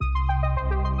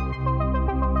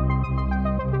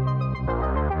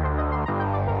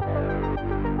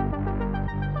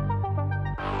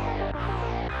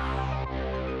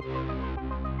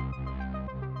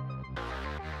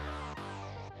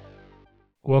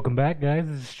Welcome back, guys.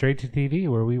 This is Straight to TV,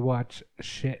 where we watch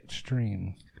shit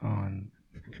stream on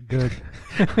good.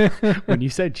 When you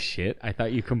said shit, I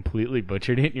thought you completely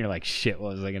butchered it, and you're like, shit,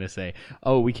 what was I going to say?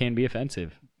 Oh, we can be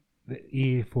offensive. The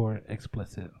E for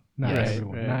explicit. Not Yes.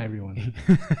 everyone. Right. Not everyone.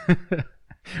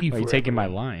 Why are you taking my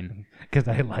line? Because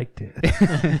I liked it.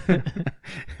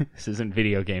 This isn't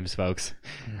video games, folks.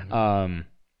 Mhm.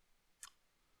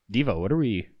 Devo, what are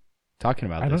we talking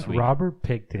about this week? Robert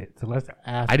picked it, so let's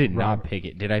ask. I did not Robert. pick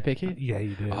it. Did I pick it? Yeah,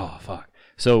 you did. Oh, fuck.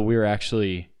 So we were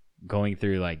actually going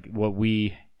through like what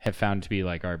we have found to be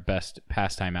like our best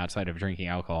pastime outside of drinking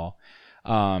alcohol.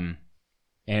 And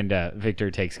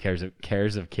Victor takes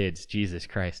cares of kids. Jesus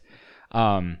Christ.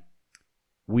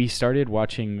 We started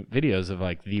watching videos of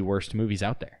like the worst movies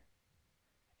out there.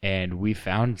 And we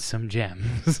found some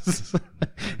gems.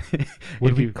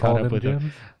 Would If we you've call caught up them with them.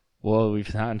 gems? Well, we've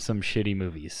found some shitty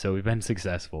movies, so we've been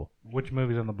successful. Which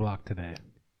movie's on the block today?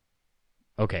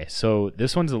 Okay, so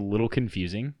this one's a little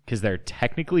confusing because there are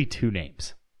technically two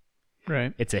names.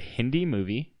 Right. It's a Hindi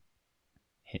movie.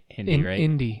 Hindi, right?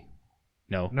 Indie.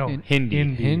 No. In- Hindi.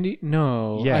 Hindi?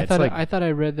 No. Yeah, I it's thought like- I thought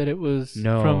I read that it was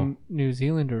No. from New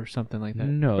Zealand or something like that.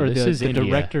 No, or this is the India.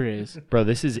 director is. Bro,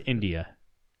 this is India.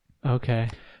 Okay.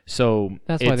 So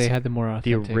That's why it's- they had the more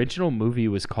the authentic original movie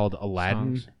was called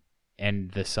Aladdin songs.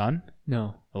 and the Sun.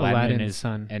 No. Aladdin, Aladdin and and his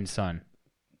Son. and Son.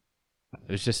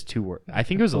 It was just two words. I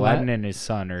think it was Alad- Aladdin and his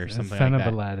son or something Son like of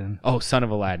that. Aladdin. Oh, Son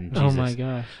of Aladdin. Jesus. Oh my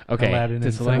gosh. Okay. Aladdin and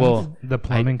Does Sons. Aladdin- Well, the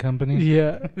plumbing company.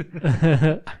 Yeah.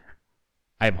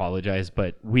 I apologize,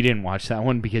 but we didn't watch that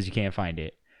one because you can't find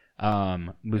it.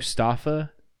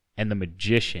 Mustafa and the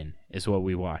Magician is what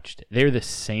we watched. They're the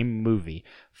same movie.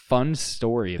 Fun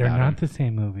story They're about not them. the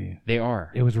same movie. They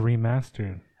are. It was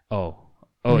remastered. Oh,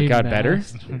 it got better?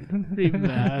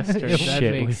 Remastered. That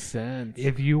Shit, we- makes sense.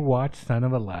 If you watch Son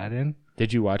of Aladdin,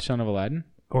 Did you watch Son of Aladdin?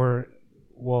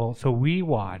 so we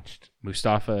watched.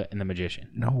 Mustafa and the Magician.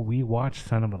 No, we watched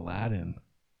Son of Aladdin.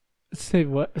 Say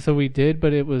what? So we did,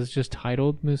 but it was just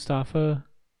titled Mustafa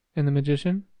and the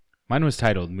Magician? Mine was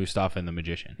titled Mustafa and the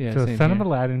Magician. Yeah. So same Son of here.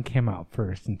 Aladdin came out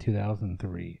first in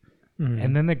 2003. Mhm.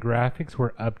 And then the graphics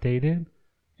were updated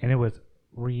and it was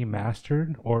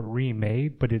remastered or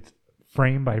remade, but it's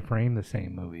frame by frame the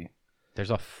same movie.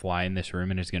 There's a fly in this room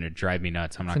and it's going to drive me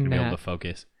nuts. I'm not It's a going to be able gnat. to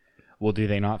focus. Well, do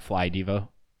they not fly, Devo?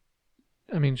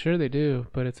 I mean, sure they do,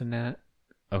 but it's a gnat.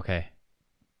 Okay.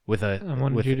 With a I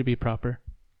wanted with you to be proper.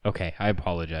 Okay, I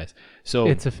apologize. So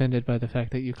It's offended by the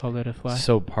fact that you called it a fly.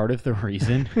 So part of the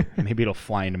reason, maybe it'll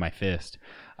fly into my fist.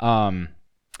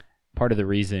 Part of the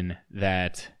reason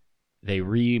that they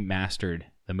remastered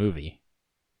the movie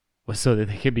was so that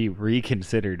they could be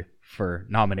reconsidered for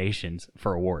nominations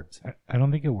for awards. I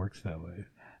don't think it works that way.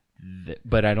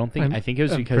 But I don't think. I think it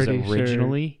was I'm because pretty sure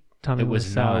originally Tommy it was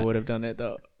Wiseau not. would have done it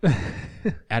though.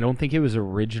 I don't think it was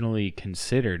originally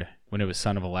considered when it was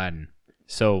Son of Aladdin.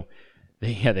 So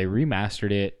they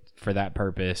remastered it for that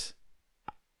purpose.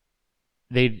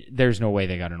 There's no way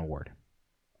they got an award.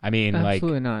 I mean,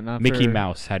 Absolutely not. Not Mickey for,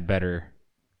 Mouse had better,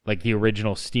 like the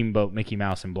original Steamboat Mickey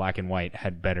Mouse in black and white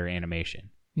had better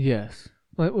animation. Yes.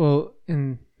 Well,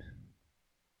 in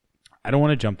I don't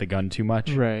want to jump the gun too much.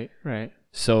 right.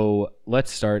 So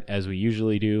let's start as we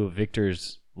usually do.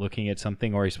 Victor's looking at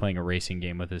something or he's playing a racing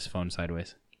game with his phone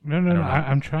sideways. No. I don't know.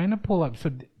 I'm trying to pull up.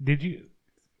 So did you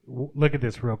look at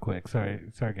this real quick? Sorry,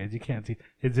 guys, you can't see.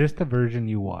 Is this the version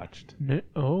you watched?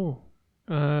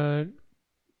 I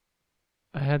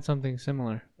had something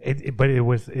similar. But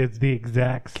it's the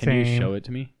exact Can same. you show it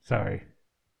to me? Sorry,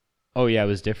 Oh yeah, it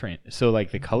was different. So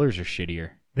like the colors are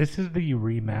shittier. this is the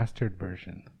remastered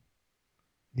version.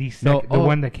 The No,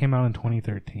 one that came out in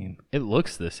 2013. It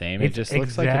looks the same. It's it just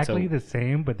looks like it's exactly the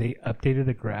same, but they updated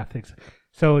the graphics.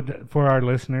 So for our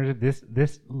listeners,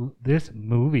 this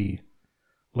movie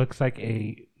looks like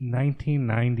a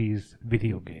 1990s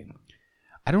video game.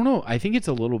 I don't know. I think it's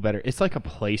a little better. It's like a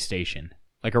PlayStation,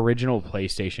 like original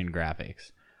PlayStation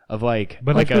graphics of like,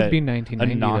 But like Which would a, be a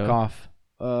 1990 knockoff.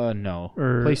 No.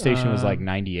 Or, PlayStation was like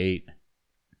 98.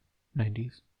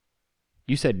 90s.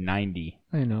 You said 90.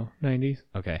 I know 90s.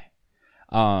 Okay.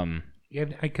 Yeah,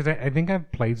 because I think I've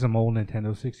played some old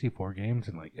Nintendo 64 games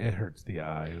and like it hurts the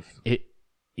eyes.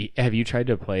 Have you tried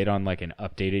to play it on like an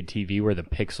updated TV where the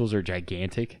pixels are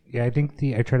gigantic? Yeah, I think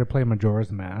I tried to play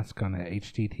Majora's Mask on a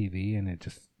HD TV and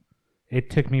it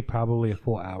took me probably a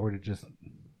full hour to just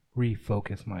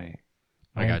refocus my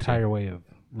I got entire way of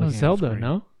looking Oh, at the Zelda, screen.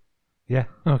 no? Yeah.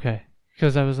 Okay.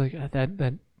 Because I was like,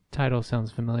 that title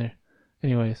sounds familiar.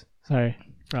 Anyways, sorry,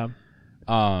 Rob.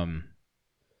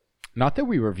 Not that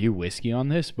we review whiskey on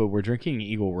this, but we're drinking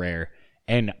Eagle Rare,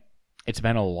 and it's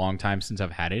been a long time since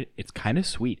I've had it. It's kind of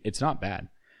sweet. It's not bad.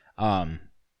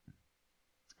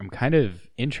 I'm kind of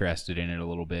interested in it a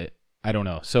little bit. I don't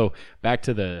know. So back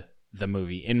to the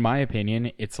movie. In my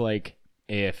opinion, it's like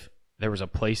if there was a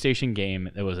PlayStation game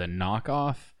that was a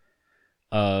knockoff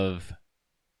of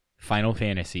Final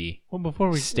Fantasy. Well, before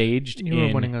we staged you were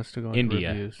in wanting us to go into India.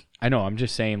 reviews. I know. I'm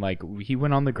just saying, like, he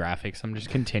went on the graphics. I'm just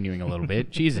continuing a little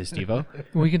bit. Jesus, Devo.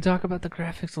 We can talk about the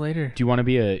graphics later. Do you want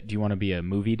to be a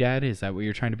movie dad? Is that what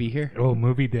you're trying to be here? Oh,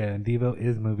 movie dad. Devo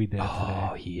is movie dad Oh,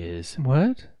 today. he is.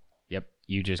 What? Yep,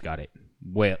 you just got it.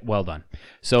 Well done.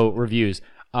 So reviews.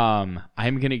 I'm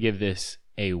gonna give this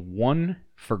a 1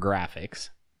 for graphics.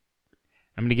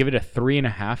 I'm gonna give it a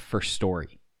 3.5 for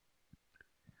story.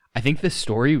 I think the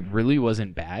story really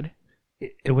wasn't bad.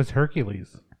 It was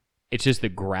Hercules. It's just the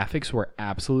graphics were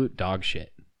absolute dog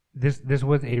shit. This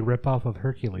was a ripoff of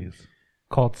Hercules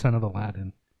called Son of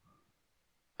Aladdin.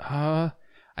 I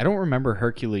don't remember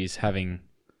Hercules having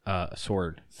a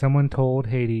sword. Someone told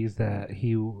Hades that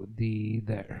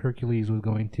that Hercules was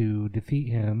going to defeat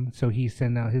him, so he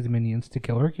sent out his minions to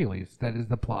kill Hercules. That is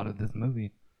the plot of this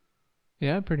movie.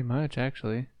 Yeah, pretty much,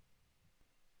 actually.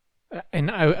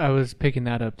 And I was picking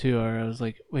that up too, or I was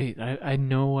like, wait, I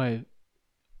know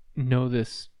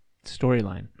this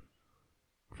storyline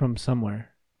from somewhere.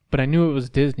 But I knew it was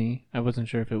Disney. I wasn't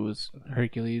sure if it was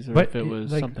Hercules or if it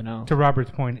was something else. To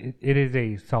Robert's point, it is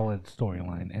a solid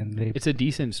storyline, and It's a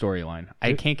decent storyline.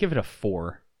 I can't give it a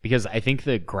 4 because I think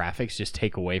the graphics just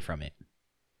take away from it.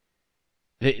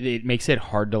 It makes it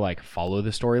hard to like follow the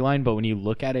storyline, but when you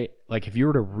look at it, like if you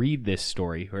were to read this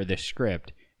story or this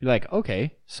script, you're like,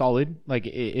 okay, solid. Like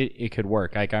it could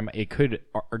work. Like it could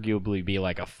arguably be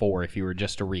like a 4 if you were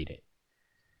just to read it.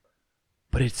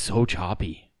 But it's so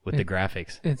choppy with the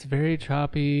graphics. It's very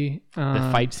choppy. The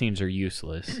fight scenes are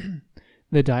useless.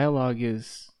 The dialogue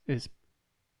is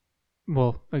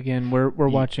well, again, we're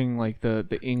watching like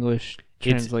the English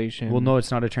translation. Well, no,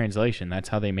 it's not a translation. That's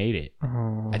how they made it.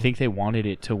 Oh. I think they wanted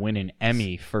it to win an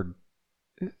Emmy for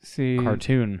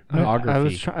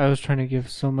cartoonography. I was trying to give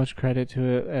so much credit to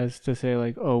it as to say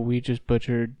like, oh, we just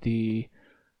butchered the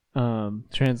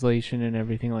translation and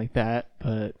everything like that,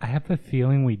 but I have a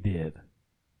feeling we did.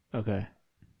 Okay.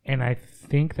 And I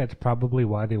think that's probably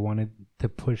why they wanted to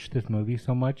push this movie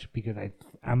so much, because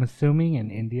I'm assuming in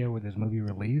India where this movie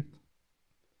released,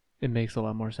 it makes a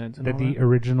lot more sense. That the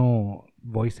original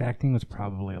voice acting was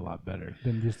probably a lot better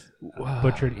than this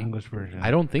butchered English version.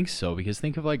 I don't think so, because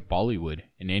think of like Bollywood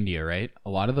in India, right? A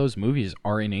lot of those movies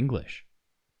are in English.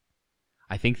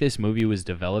 I think this movie was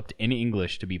developed in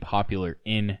English to be popular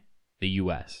in the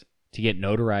U.S., to get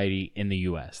notoriety in the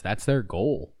U.S. That's their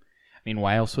goal. I mean,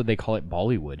 why else would they call it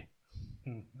Bollywood?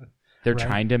 They're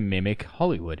trying to mimic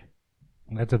Hollywood.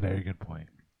 That's a very good point.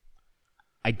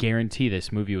 I guarantee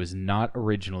this movie was not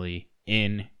originally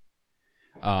in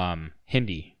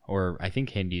Hindi, or I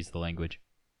think Hindi is the language.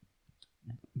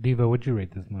 Devo, what'd you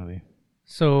rate this movie?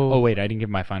 So, oh wait, I didn't give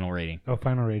my final rating. Oh,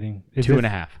 final rating.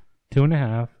 2.5.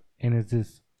 2.5. And is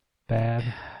this bad?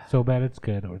 So bad it's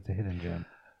good, or it's a hidden gem?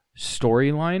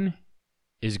 Storyline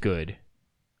is good.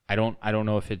 I don't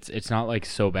know if it's not like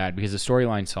so bad, because the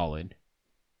storyline's solid.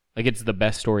 Like it's the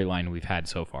best storyline we've had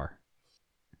so far.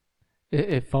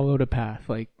 It followed a path,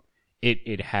 like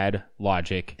it had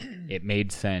logic. It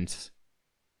made sense.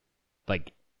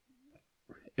 Like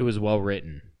it was well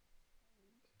written.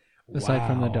 Aside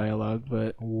from the dialogue,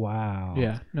 but wow.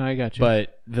 Yeah, no, I got you.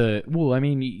 But I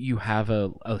mean, you have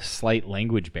a slight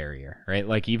language barrier, right?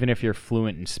 Like even if you're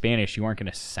fluent in Spanish, you aren't going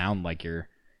to sound like you're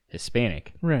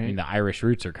Hispanic. Right. I mean, the Irish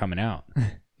roots are coming out.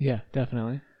 Yeah,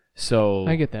 definitely. So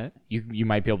I get that. You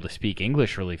might be able to speak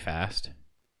English really fast,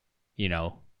 you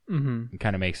know, and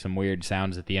kind of make some weird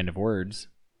sounds at the end of words,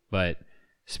 but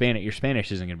your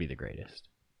Spanish isn't going to be the greatest.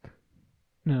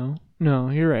 No,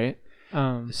 you're right.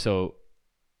 So,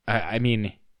 I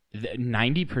mean,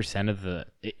 90% of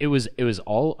it was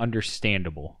all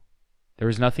understandable. There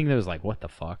was nothing that was like, what the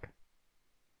fuck?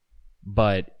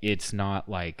 But it's not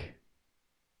like,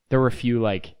 there were a few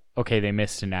like, okay, they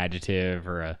missed an adjective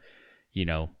or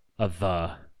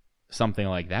something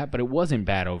like that, but it wasn't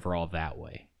bad overall that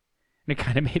way. And it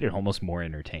kind of made it almost more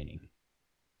entertaining,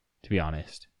 to be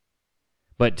honest.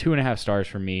 But 2.5 stars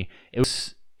for me.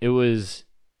 It was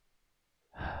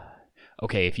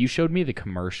okay. If you showed me the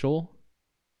commercial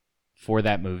for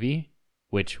that movie,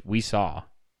 which we saw,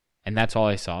 and that's all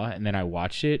I saw, and then I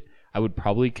watched it, I would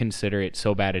probably consider it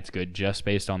so bad it's good just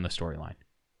based on the storyline.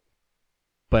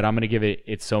 But I'm going to give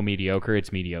it's so mediocre,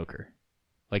 it's mediocre.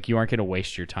 Like, you aren't going to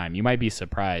waste your time. You might be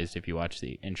surprised if you watch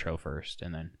the intro first,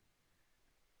 and then...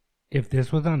 If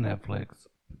this was on Netflix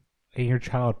and your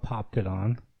child popped it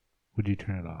on, would you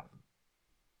turn it off?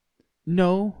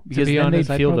 No, because be then honest,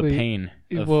 they'd I'd feel the probably- pain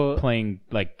of well- playing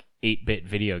like 8-bit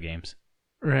video games.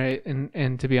 Right,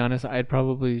 and to be honest, I'd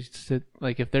probably sit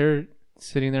like if they're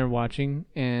sitting there watching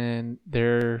and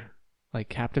they're like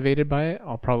captivated by it,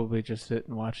 I'll probably just sit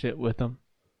and watch it with them.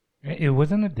 It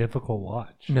wasn't a difficult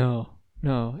watch. No,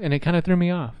 and it kind of threw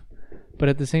me off. But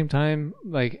at the same time,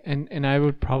 like, and I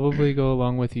would probably go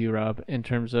along with you, Rob, in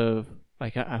terms of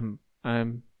like I'm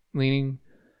leaning,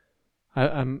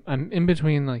 I'm in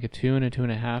between like a 2 and a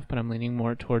 2.5, but I'm leaning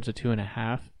more towards a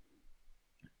 2.5.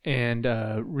 And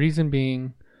reason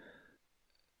being,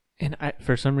 and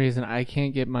for some reason I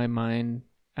can't get my mind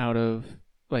out of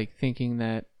like thinking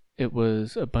that it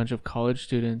was a bunch of college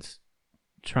students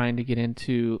trying to get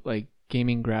into like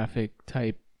gaming graphic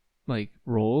type like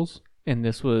roles, and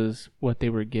this was what they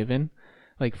were given.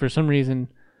 Like for some reason,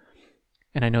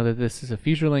 and I know that this is a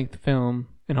feature length film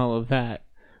and all of that,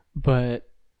 but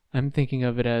I'm thinking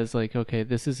of it as like, okay,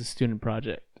 this is a student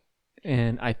project.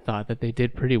 And I thought that they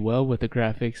did pretty well with the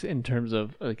graphics in terms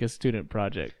of like a student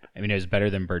project. I mean, it was better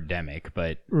than Birdemic,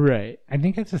 but Right. I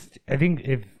think I think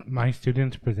if my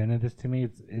students presented this to me,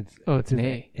 it's It's an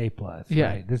an A. plus.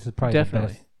 Yeah, right? This is probably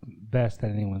definitely. the best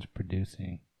that anyone's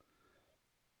producing.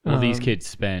 well, these Um, kids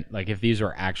spent like if these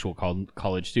were actual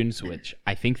college students, which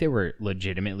I think they were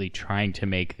legitimately trying to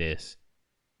make this,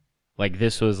 like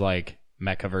this was like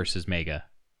Mecha versus Mega,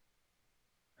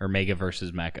 or Mega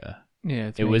versus Mecha. Yeah,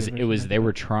 it's It was Mega versus they Mega.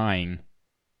 were trying,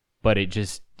 but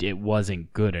it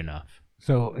wasn't good enough.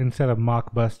 So instead of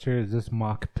Mockbuster, is this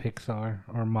Mock Pixar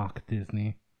or Mock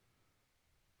Disney?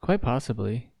 Quite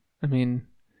possibly. I mean,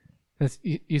 that's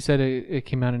you said it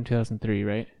came out in 2003,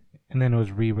 right? And then it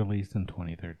was re-released in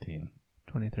 2013.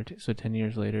 2013. So 10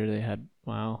 years later, they had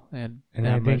And that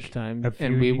I much think time, a and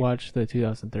few we ye- watched the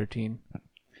 2013.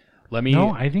 Let me. No,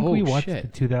 I think oh, we watched shit. the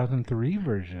 2003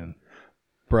 version.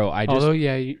 Bro, I just Although,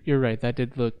 yeah, you're right. That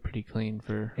did look pretty clean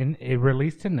for. And it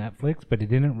released to Netflix, but it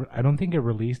didn't. I don't think it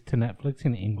released to Netflix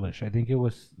in English. I think it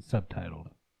was subtitled.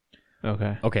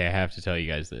 Okay. okay. I have to tell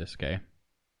you guys this. Okay,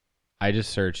 I just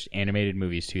searched animated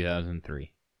movies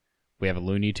 2003. We have a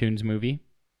Looney Tunes movie,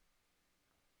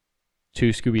 2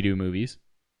 Scooby Doo movies,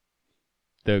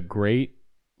 The Great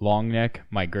Long Neck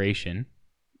Migration.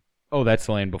 Oh, that's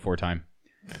The Land Before Time.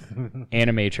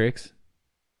 Animatrix,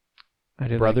 I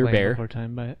did Brother like Land Bear. Before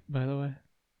Time, by the way.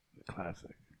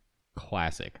 Classic.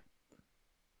 classic.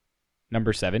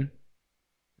 Number 7,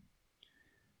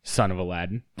 Son of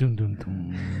Aladdin. Dun, dun,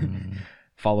 dun.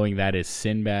 Following that is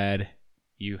Sinbad.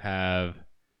 You have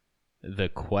The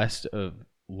Quest of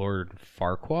Lord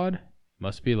Farquaad.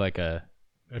 Must be like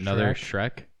another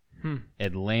Shrek.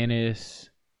 Atlantis.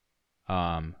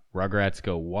 Rugrats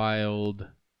Go Wild.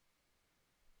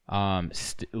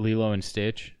 Lilo and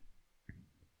Stitch.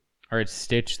 Or it's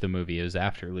Stitch the movie. It was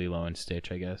after Lilo and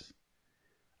Stitch, I guess.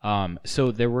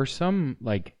 So there were some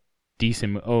like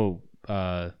decent.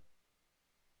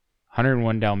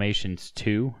 101 Dalmatians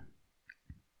 2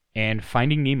 and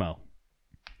Finding Nemo.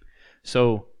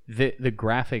 So the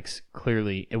graphics,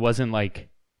 clearly it wasn't like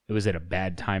it was at a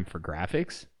bad time for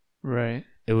graphics. Right.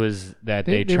 It was that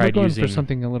They they tried were going using for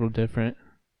something a little different.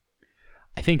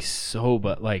 I think so,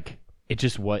 but like it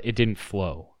didn't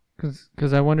flow.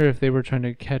 Because I wonder if they were trying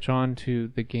to catch on to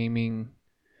the gaming.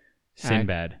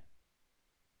 Sinbad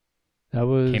That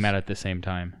was came out at the same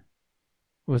time.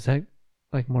 Was that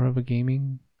like more of a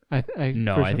gaming?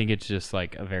 No, for I some- think it's just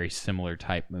like a very similar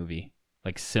type movie,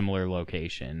 like similar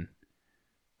location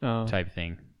Oh, type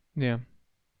thing. yeah.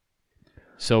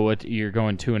 So what you're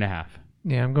going 2.5?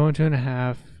 Yeah, I'm going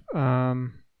 2.5.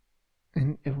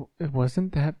 And it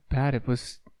wasn't that bad. It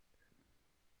was.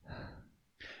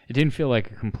 It didn't feel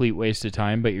like a complete waste of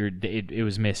time, but it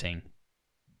was missing.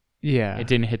 Yeah. It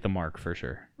didn't hit the mark for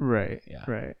sure. Right. Yeah.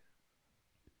 Right.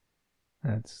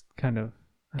 That's kind of.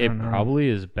 I It don't know, probably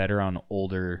is better on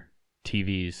older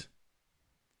TVs.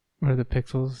 where the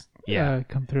pixels Yeah.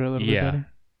 come through a little Yeah. bit better.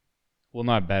 Well,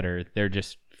 not better. They're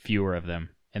just fewer of them,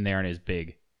 and they aren't as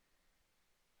big.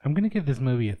 I'm gonna give this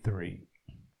movie a 3.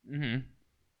 Mm-hmm.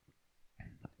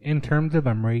 In terms of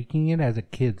I'm ranking it as a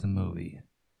kids movie.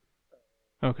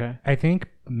 Okay. I think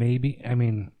maybe. I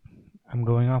mean, I'm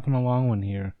going off on a long one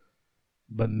here,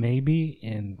 but maybe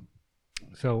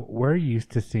so we're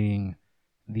used to seeing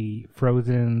the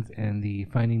Frozens and the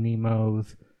Finding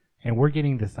Nemos, and we're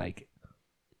getting this like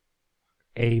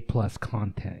A+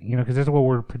 content, because this is what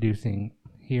we're producing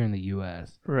here in the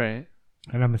U.S. Right.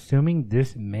 And I'm assuming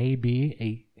this may be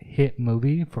a hit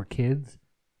movie for kids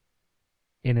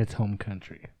in its home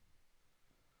country.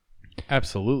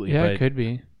 Absolutely. Yeah, but it could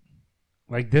be.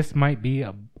 Like this might be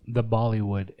the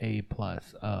Bollywood A+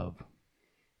 of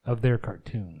of their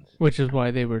cartoons. Which is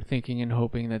why they were thinking and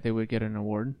hoping that they would get an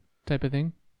award type of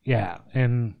thing. Yeah,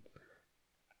 and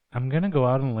I'm gonna go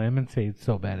out on a limb and say it's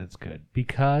so bad it's good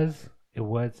because it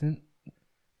wasn't.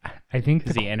 I think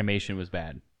Because the animation was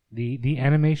bad. the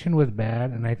animation was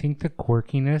bad, and I think the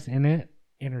quirkiness in it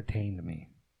entertained me.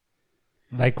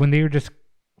 Like when they were just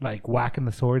like whacking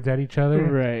the swords at each other.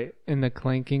 Right. And the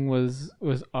clanking was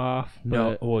off.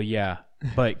 No, but- well, yeah.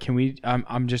 But can we?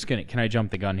 I'm just gonna. Can I jump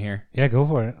the gun here? Yeah, go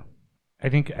for it. I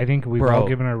think we've Bro, all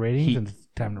given our ratings, and it's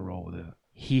time to roll with it.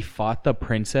 He fought the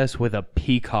princess with a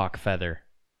peacock feather,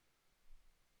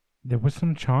 There was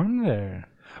some charm there.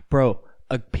 bro.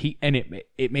 And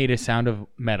it made a sound of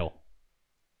metal.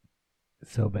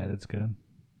 So bad it's good.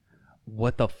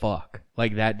 What the fuck?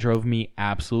 Like that drove me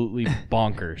absolutely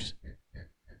bonkers.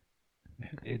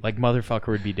 Like motherfucker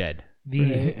would be dead.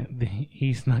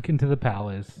 He snuck into the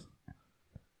palace,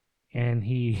 and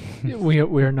he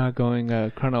we're not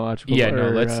going chronological. Yeah, no.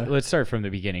 or, Let's start from the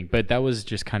beginning. But that was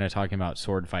just kind of talking about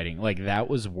sword fighting. Like that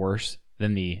was worse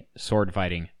than the sword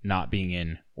fighting not being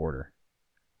in order.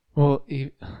 Well,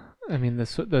 I mean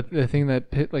the thing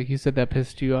that like you said that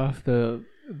pissed you off, the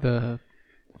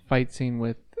fight scene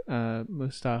with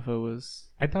Mustafa was.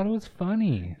 I thought it was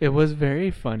funny. It was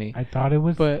very funny. I thought it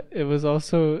was, But it was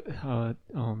also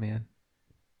oh man,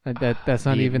 that's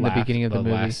not even the beginning of the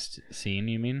movie. Last scene,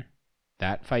 you mean?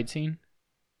 That fight scene,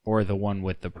 or the one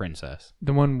with the princess?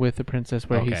 The one with the princess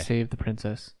where he Okay. saved the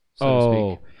princess. So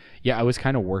to speak. Yeah, I was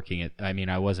kind of working it. I mean,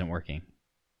 I wasn't working.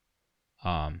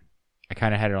 I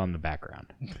kind of had it on the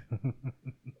background.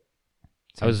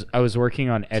 I was working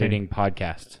on editing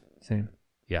podcasts. Same.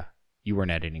 Yeah, you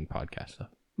weren't editing podcasts though.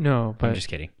 No, but I'm just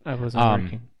kidding. I wasn't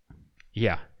working.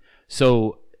 Yeah.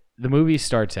 So the movie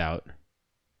starts out.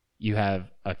 You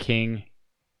have a king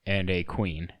and a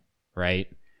queen, right?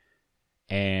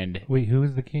 And wait,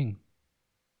 who's the king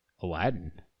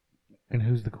Aladdin. and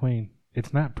who's the queen?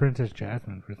 It's not Princess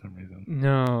Jasmine for some reason.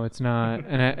 No, it's not.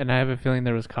 And I have a feeling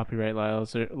there was copyright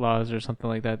laws or something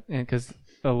like that. And because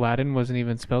Aladdin wasn't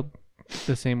even spelled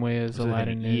the same way as Was it an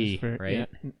Aladdin E, is for right?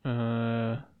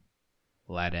 Yeah,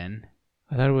 Aladdin.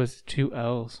 I thought it was 2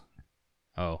 L's.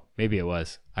 Oh, maybe it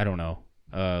was. I don't know.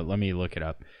 Let me look it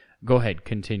up. Go ahead.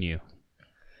 Continue.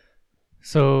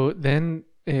 So then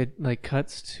it like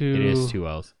cuts to. It is 2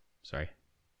 L's. Sorry.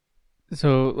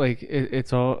 So like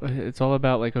it's all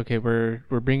about like, okay, we're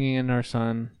bringing in our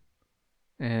son,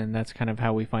 and that's kind of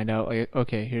how we find out, like,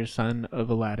 okay, here's son of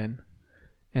Aladdin,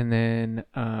 and then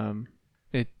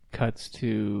it cuts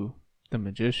to the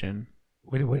magician.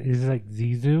 Wait, what is it, like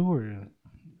Zizu or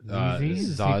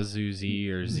Zizi? Zazu Z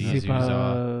or Zizu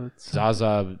Za.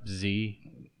 Zaza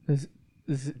Z.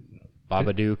 Z-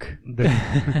 Babadook.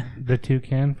 the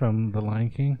toucan from The Lion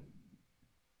King?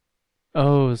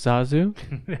 Oh, Zazu.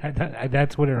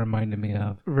 That's what it reminded me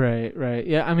of. Right.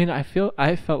 Yeah, I mean, I felt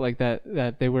like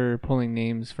that they were pulling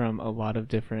names from a lot of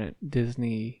different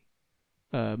Disney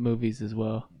movies as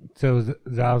well. So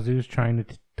Zazu's trying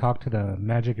to talk to the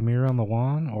magic mirror on the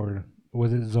wand, or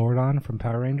was it Zordon from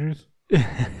Power Rangers?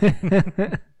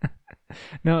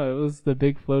 No, it was the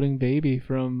big floating baby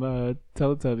from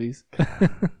Teletubbies.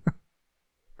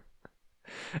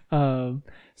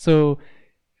 So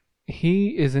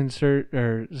he is in search,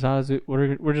 or Zazu.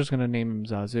 We're just gonna name him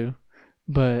Zazu,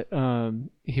 but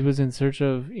he was in search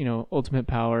of ultimate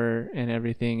power and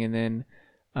everything, and then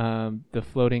the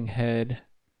floating head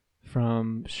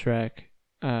from Shrek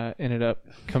ended up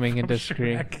coming into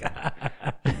screen.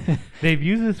 They've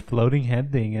used this floating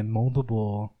head thing in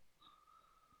multiple.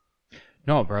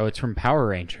 No, bro, it's from Power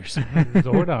Rangers.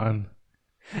 Zordon.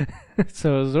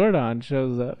 So Zordon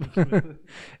shows up,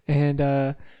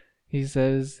 and he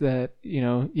says that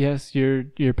yes,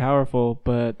 you're powerful,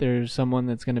 but there's someone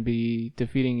that's going to be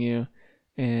defeating you,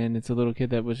 and it's a little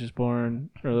kid that was just born,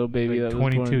 or a little baby Like that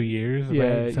 22 was born. years. Yeah,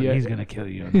 right? So yeah. he's gonna kill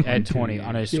you. At 20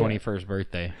 on his Yeah. 21st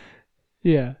birthday.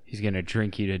 Yeah, He's going to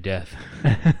drink you to death.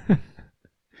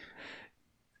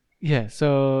 yeah.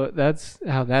 So that's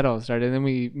how that all started. And then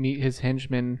we meet his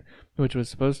henchman, which was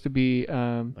supposed to be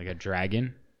Like a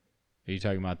dragon? Are you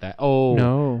talking about that? Oh.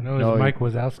 no, No, No, it's Mike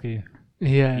Wazowski.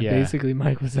 yeah, Yeah. basically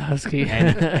Mike Wazowski.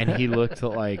 And he looked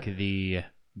like the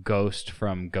ghost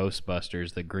from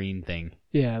Ghostbusters, the green thing.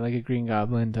 Yeah, like a Green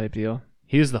Goblin type deal.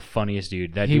 He was the funniest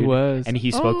dude. That He dude, was. and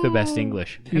he spoke the best Oh.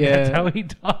 English. Yeah. That's how he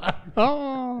talked.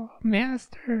 Oh,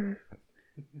 master.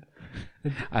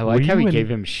 I like Were how you he in- gave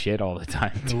him shit all the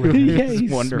time. Too. Yeah, It's he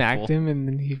wonderful. smacked him and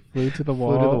then he flew to the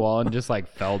wall. Flew to the wall and just like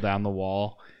fell down the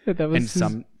wall. That was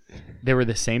And his- they were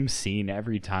the same scene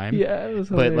every time. Yeah, it was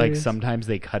But like hilarious. sometimes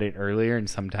they cut it earlier, and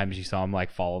sometimes you saw him like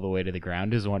fall all the way to the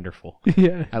ground. Is wonderful.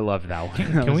 Yeah. I love that one.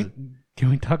 Can, That can was- Can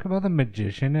we talk about the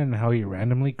magician and how he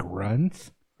randomly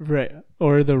grunts? Right.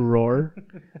 Or the roar.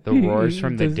 The roars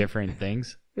from the Does- different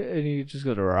things. And he just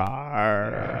goes roar.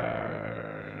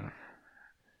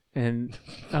 And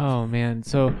oh man,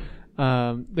 so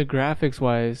the graphics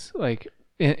wise, like,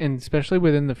 and especially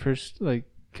within the first like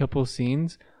couple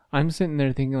scenes, I'm sitting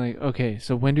there thinking like, okay,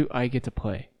 so when do I get to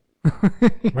play?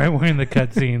 Right, we're in the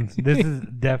cutscenes. This is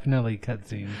definitely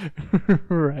cutscenes.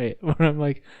 Right. Where I'm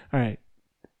like, all right,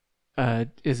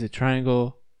 is it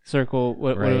triangle, circle?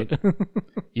 What? Right.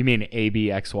 You mean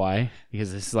ABXY?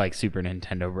 Because this is like Super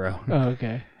Nintendo, bro. Oh,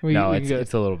 okay. No, we it's can go-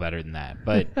 it's a little better than that.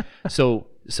 But so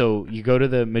you go to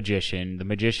the magician. The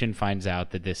magician finds out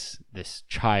that this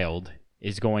child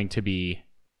is going to be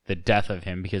the death of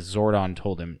him because Zordon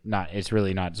told him not. It's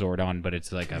really not Zordon, but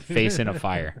it's like a face in a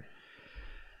fire.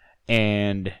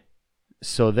 And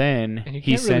so then And you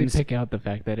he can't really sends pick out the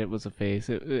fact that it was a face.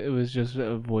 It was just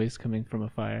a voice coming from a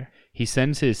fire. he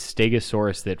sends his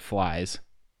Stegosaurus that flies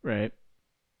Right.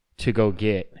 to go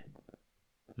get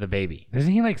the baby.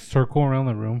 Doesn't he like circle around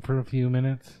the room for a few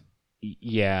minutes?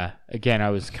 Yeah. Again, I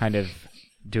was kind of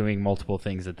doing multiple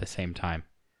things at the same time,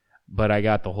 but I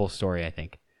got the whole story. I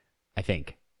think.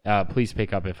 Please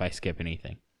pick up if I skip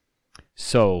anything.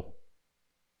 So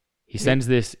he sends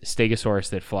this Stegosaurus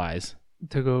that flies.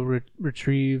 To go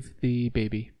retrieve the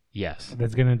baby. Yes.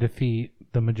 That's gonna defeat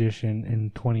the magician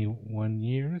in 21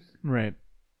 years. Right.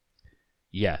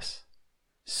 Yes.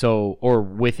 So, or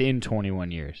within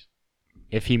 21 years.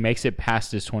 If he makes it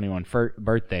past his 21st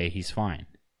birthday, he's fine.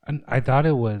 And I thought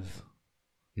it was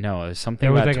No, it was something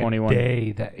there was about like 21. a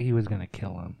day that he was gonna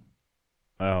kill him.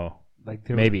 Oh, Like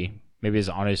there maybe it's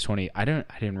on his 20. I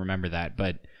didn't remember that,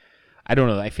 but I don't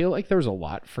know. I feel like there was a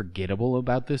lot forgettable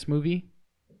about this movie,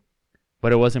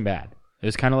 but it wasn't bad. It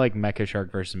was kind of like Mecha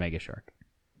Shark versus Mega Shark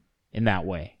in that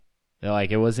way.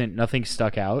 Like it wasn't nothing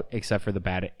stuck out except for the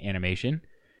bad animation.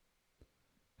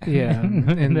 Yeah. and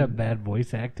and that bad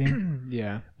voice acting.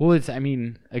 yeah. Well,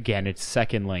 again, it's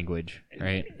second language,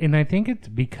 right? And I think it's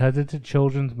because it's a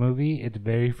children's movie. It's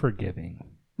very forgiving.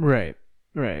 Right.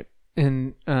 Right.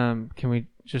 And can we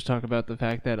just talk about the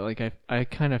fact that like I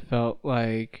kind of felt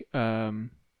like the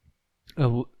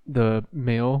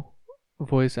male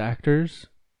voice actors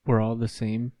were all the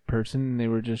same person, and they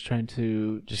were just trying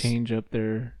to change up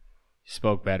their.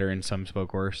 Spoke better and some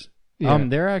spoke worse. Yeah.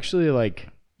 There are actually like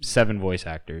 7 voice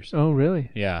actors. Oh really?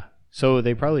 Yeah. So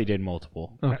they probably did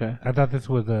multiple. Okay. I thought this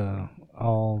was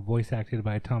all voice acted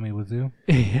by Tommy Wiseau.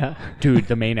 Yeah. Dude,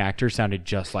 the main actor sounded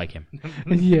just like him.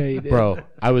 Yeah. He did. Bro,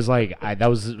 I was like, that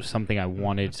was something I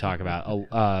wanted to talk about.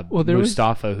 Well, there was-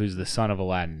 Mustafa, who's the son of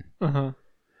Aladdin. Uh-huh.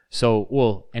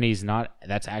 So, and he's not,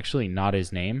 that's actually not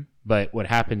his name, but what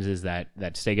happens is that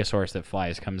Stegosaurus that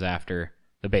flies comes after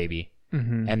the baby,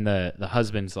 Mm-hmm. and the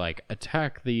husband's like,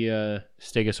 attack the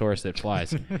Stegosaurus that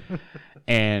flies.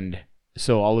 And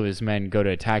so all of his men go to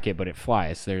attack it, but it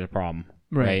flies. There's a problem.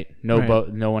 Right. No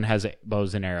Right. no one has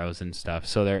bows and arrows and stuff.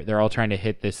 So they're all trying to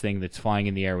hit this thing that's flying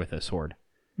in the air with a sword.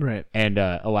 Right. And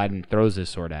Aladdin throws his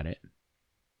sword at it.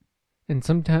 And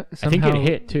somehow I think it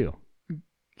hit too.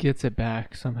 gets it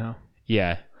back somehow.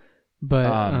 Yeah.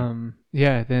 But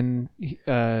yeah, then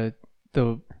the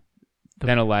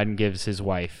Then Aladdin gives his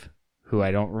wife, who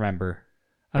I don't remember,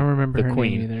 I don't remember the her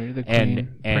queen. name either. The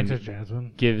queen. and Princess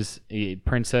Jasmine. gives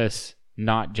Princess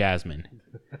not Jasmine.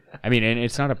 I mean, and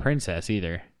it's not a princess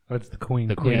either. Oh, it's the queen.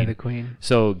 The queen. Yeah, the queen.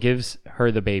 So gives her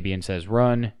the baby and says,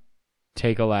 "Run,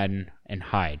 take Aladdin and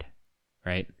hide."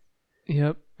 Right?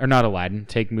 Yep. Or not Aladdin,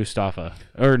 take Mustafa.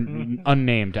 Or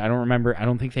unnamed. I don't remember. I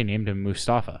don't think they named him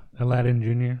Mustafa. Aladdin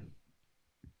Jr.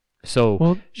 So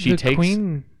Well, she the takes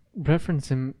queen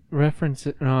reference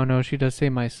it. No, she does say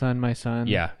my son.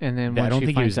 Yeah. And then I when don't she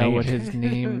think he finds was out what named. his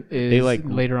name is, like-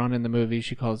 later on in the movie,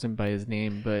 she calls him by his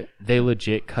name. But they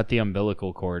legit cut the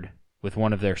umbilical cord with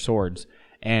one of their swords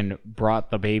and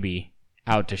brought the baby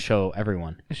out to show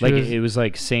everyone. It was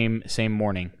like same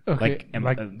morning. Okay.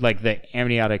 Like the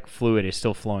amniotic fluid is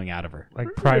still flowing out of her. Like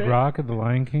Pride Rock of the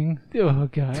Lion King. oh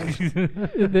god.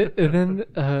 And then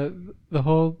the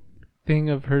whole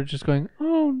thing of her just going,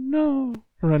 oh no,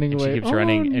 running And away. she keeps "Oh,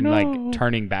 running and no." like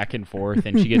turning back and forth,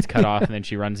 and she gets cut off, and then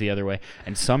she runs the other way,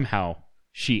 and somehow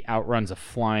she outruns a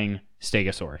flying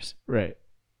Stegosaurus, Right.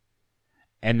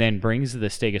 and then brings the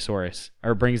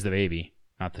baby,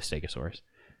 not the Stegosaurus,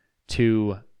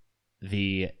 to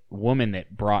the woman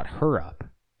that brought her up.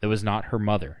 That was not her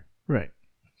mother. Right.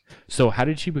 So how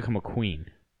did she become a queen?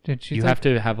 Dude, she's You like, have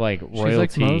to have like royalty. she's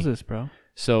like Moses, bro.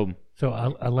 So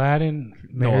So Aladdin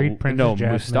married Princess no,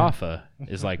 Jasmine. Mustafa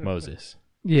is like Moses.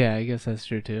 Yeah, I guess that's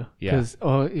true too. Yeah.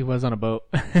 Because he was on a boat.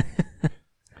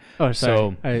 Oh, sorry.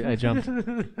 So- I jumped.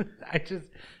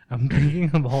 I'm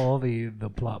thinking of all the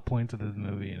plot points of this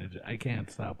movie, and I can't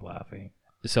stop laughing.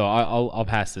 So I'll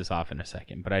pass this off in a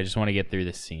second, but I just want to get through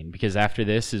this scene because after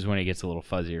this is when it gets a little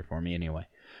fuzzier for me anyway.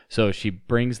 So she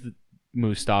brings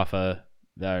Mustafa,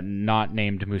 the not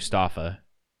named Mustafa,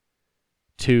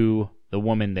 to the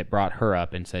woman that brought her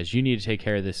up and says, "You need to take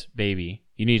care of this baby.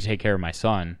 You need to take care of my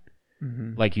son,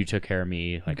 like you took care of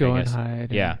me." Like Go I and guess,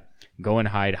 hide. yeah, go and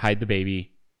hide the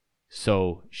baby.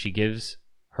 So she gives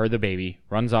her the baby,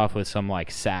 runs off with some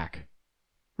like sack,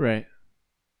 Right.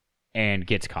 and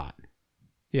gets caught.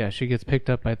 Yeah, she gets picked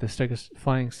up by the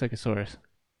flying Stegosaurus.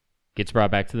 Gets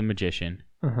brought back to the magician.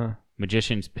 Uh-huh.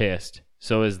 Magician's pissed.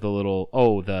 So is the little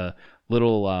Zuzu.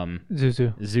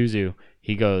 Zuzu.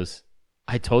 He goes,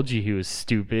 "I told you he was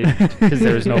stupid because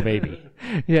there was no baby."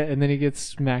 Yeah, and then he gets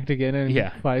smacked again and Yeah.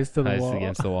 flies to the Eyes wall.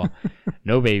 against the wall.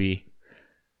 No baby.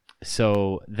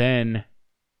 So then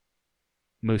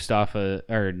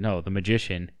the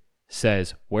magician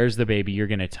says, "Where's the baby? You're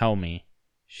going to tell me."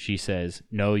 She says,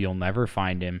 "No, you'll never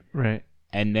find him." Right.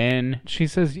 And then She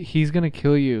says he's going to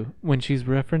kill you when she's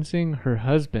referencing her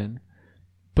husband,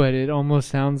 but it almost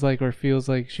sounds like or feels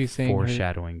like she's saying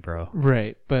foreshadowing, bro.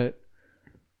 Right, but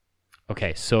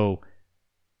Okay, so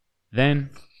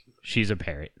then she's a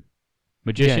parrot.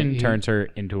 Magician Yeah, turns her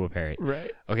into a parrot.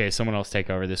 right. Okay, someone else take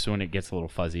over. This one it gets a little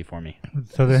fuzzy for me.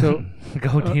 So then, So-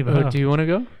 go Devo. Do you want to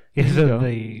go? Yeah, You so go.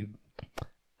 the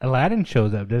Aladdin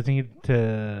shows up, doesn't he,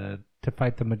 to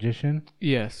fight the magician?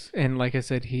 Yes, and like I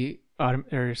said, he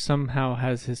somehow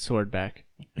has his sword back.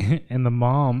 And the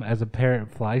mom, as a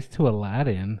parrot, flies to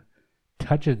Aladdin,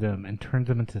 touches him, and turns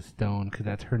him into stone because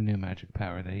that's her new magic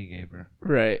power that he gave her.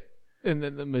 Right. And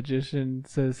then the magician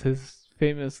says his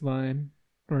famous line,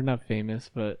 or not famous,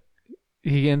 but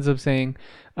he ends up saying,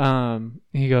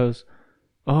 he goes,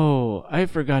 "Oh, I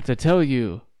forgot to tell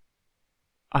you.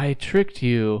 I tricked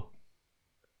you.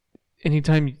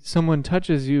 Anytime someone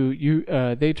touches you,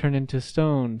 they turn into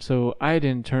stone. So I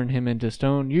didn't turn him into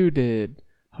stone. You did.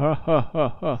 Ha ha ha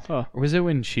ha ha." Or was it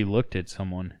when she looked at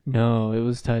someone? No, it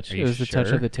was touch. Are It you was the touch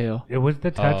sure? of the tail. It was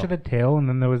the touch Oh. of the tail, and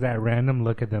then there was that random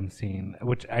look at them scene,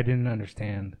 which I didn't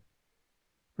understand.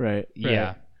 Right. Yeah,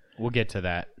 right. we'll get to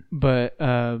that. But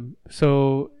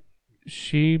so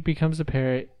she becomes a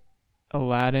parrot.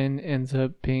 Aladdin ends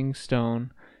up being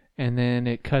stone, and then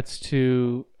it cuts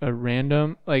to a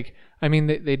random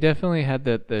they definitely had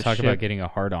the Talk ship. about getting a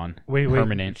hard on. Wait,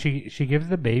 Permanent. She gives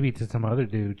the baby to some other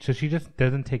dude, so she just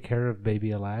doesn't take care of baby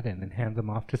Aladdin and hands him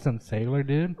off to some sailor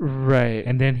dude, Right.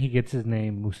 and then he gets his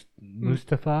name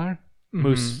Mustafa. Mhm.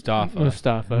 Mustafa.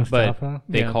 Mustafa. Mustafa.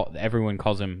 They Yeah. everyone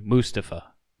calls him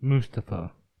Mustafa.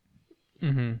 Mustafa.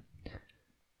 Mm-hmm.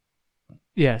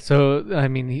 Yeah. So I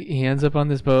mean, he ends up on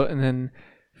this boat, and then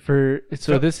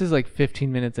So- this is like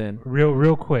 15 minutes in.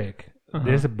 Real quick. Uh-huh.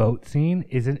 This boat scene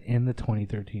isn't in the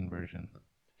 2013 version.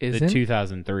 Isn't? The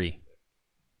 2003.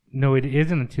 No, it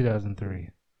is in the 2003,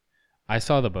 I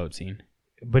saw the boat scene.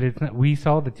 but it's not. We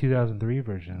saw the 2003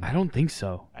 version. I don't think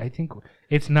so. I think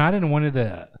it's not in one of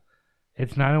the.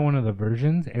 It's not in one of the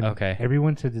versions, and Okay.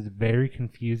 everyone says it's very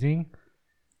confusing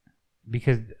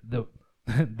because the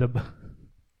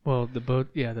Well, the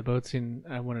boat scene.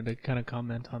 I wanted to kind of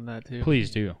comment on that too.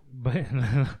 Please do. but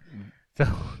so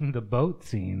the boat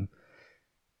scene.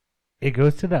 It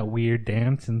goes to that weird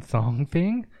dance and song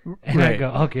thing, and I Right. go,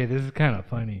 okay, this is kind of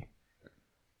funny.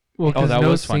 Well, Oh, 'cause that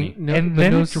no was funny. And but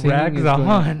then no it singing drags is going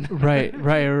on. Right,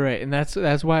 and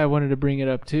that's why I wanted to bring it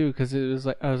up too, because it was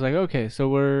like I was like, okay, so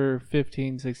we're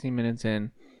 15, 16 minutes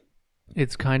in.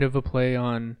 It's kind of a play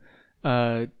on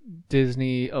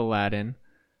Disney Aladdin,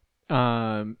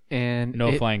 and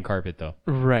No flying carpet though.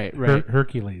 Right.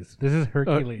 Hercules. This is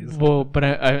Hercules. Well, but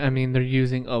I mean they're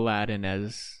using Aladdin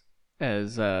as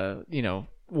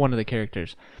one of the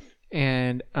characters,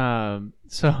 and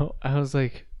so I was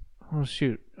like, oh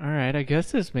shoot, all right, I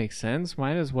guess this makes sense.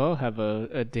 Might as well have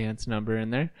a dance number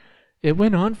in there. It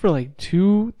went on for like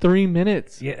 2-3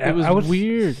 minutes. Yeah, it was, I was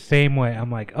weird. Same way.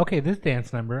 I'm like, okay, this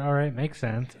dance number, all right, makes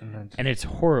sense. And then And it's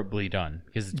horribly done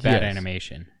because it's bad Yes.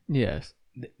 animation. Yes.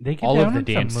 they get All down of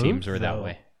the on some dance moves, teams were that though.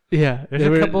 way. Yeah.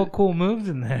 There's a couple of cool moves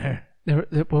in there.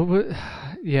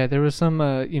 There was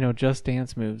some Just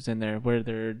Dance moves in there where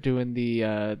they're doing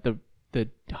the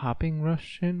hopping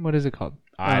Russian. What is it called?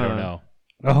 I don't know.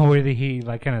 Oh, where he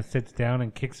like kind of sits down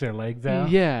and kicks their legs out.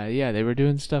 Yeah, they were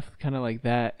doing stuff kind of like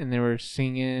that, and they were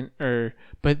singing,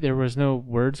 but there was no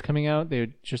words coming out.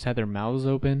 They just had their mouths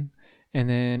open, and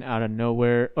then out of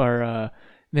nowhere,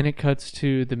 then it cuts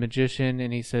to the magician,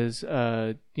 and he says,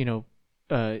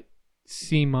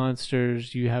 sea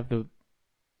monsters, you have the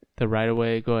the right of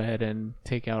way, go ahead and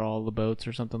take out all the boats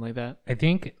or something like that. I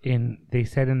think they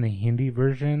said in the Hindi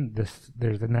version,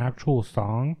 there's an actual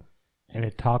song, and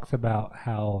it talks about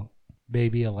how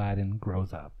baby Aladdin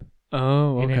grows up.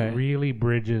 Oh, okay. And it really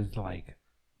bridges like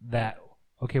that.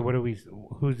 Okay,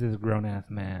 who's this grown ass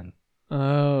man?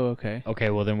 Oh, okay.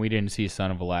 Okay, well then we didn't see Son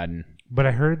of Aladdin. But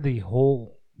I heard the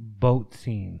whole boat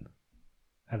scene.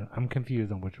 I'm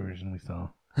confused on which version we saw.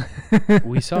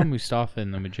 We saw Mustafa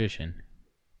and the Magician.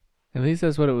 At least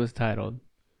that's what it was titled.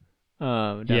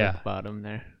 Down Yeah. at the bottom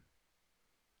there.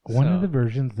 One of So- the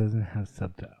versions doesn't have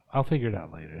subtitles. I'll figure it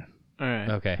out later. All right.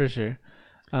 Okay. For sure.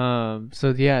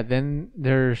 So yeah, then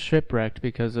they're shipwrecked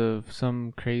because of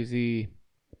some crazy.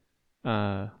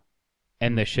 And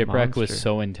the shipwreck was Monster.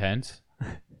 so intense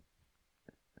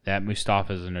that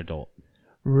Mustafa's an adult.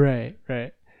 Right.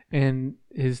 And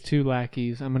his two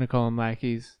lackeys, I'm gonna call them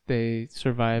lackeys. They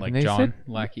survive. Like and they John said,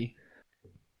 Lackey.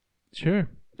 sure.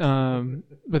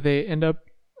 But they end up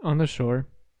on the shore,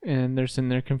 and they're sitting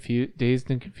there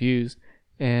dazed and confused,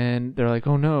 and they're like,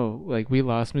 "Oh no! Like we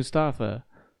lost Mustafa."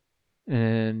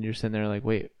 And you're sitting there like,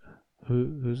 "Wait,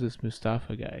 who's this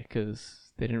Mustafa guy?"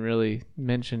 Because they didn't really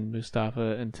mention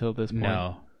Mustafa until this point.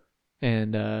 No.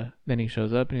 And then he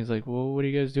shows up, and he's like, "Well, what are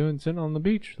you guys doing sitting on the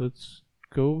beach? Let's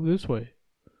go this way."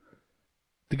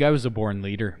 The guy was a born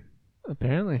leader.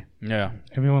 Apparently, Yeah.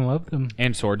 Everyone loved him.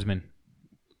 And swordsman.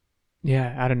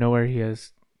 yeah. Out of nowhere, he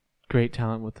has great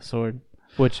talent with the sword,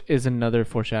 which is another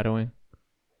foreshadowing.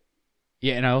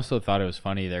 Yeah, and I also thought it was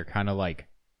funny. They're kind of like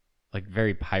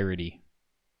very piratey.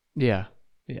 Yeah.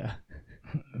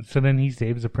 So then he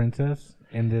saves the princess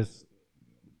in this.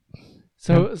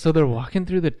 So they're walking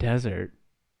through the desert,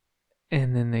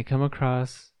 and then they come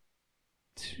across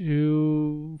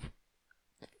two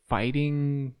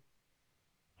fighting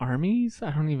armies.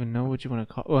 I don't even know what you want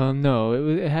to call. Well, no,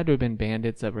 it had to have been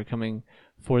bandits that were coming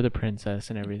for the princess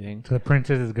and everything. So the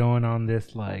princess is going on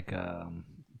this like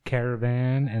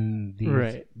caravan, and these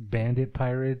Right. bandit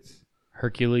pirates.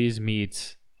 Hercules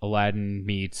meets Aladdin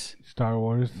meets Star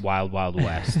Wars. Wild Wild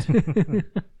West.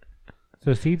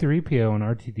 So C-3PO and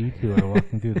R2-D2 are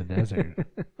walking through the desert.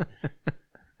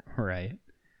 Right.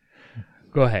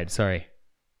 Go ahead. Sorry.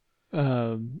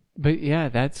 But yeah,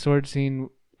 that sword scene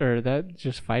or that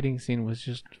just fighting scene was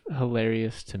just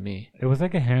hilarious to me. It was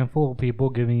like a handful of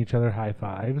people giving each other high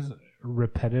fives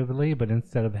repetitively, but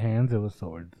instead of hands, it was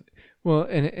swords. Well,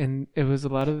 and it was a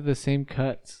lot of the same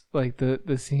cuts. Like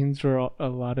the scenes were a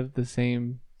lot of the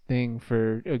same thing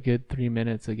for a good 3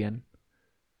 minutes again.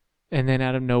 And then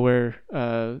out of nowhere,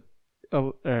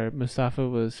 Mustafa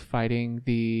was fighting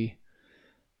the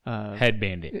Head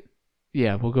bandit.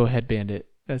 Yeah, we'll go head bandit.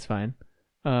 That's fine.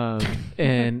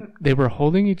 And they were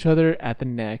holding each other at the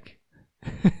neck,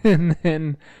 and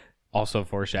then Also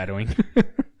foreshadowing.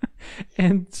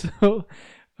 and so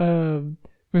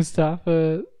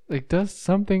Mustafa like does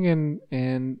something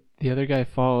and the other guy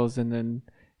falls, and then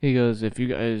he goes, "If you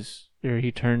guys," or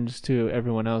he turns to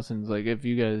everyone else and is like, "If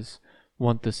you guys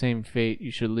want the same fate,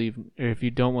 you should leave, or if you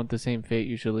don't want the same fate,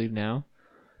 you should leave now."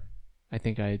 I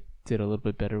think I did a little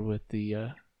bit better with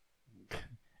the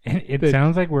It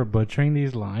sounds like we're butchering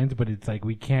these lines, but it's like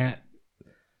we can't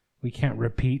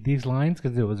repeat these lines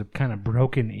because it was a kind of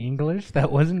broken English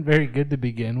that wasn't very good to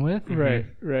begin with.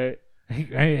 right.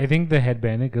 I think the head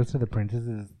bandit goes to the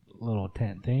princess's little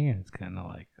tent thing, and it's kind of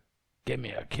like, "Give me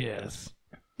a kiss."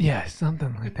 Yeah,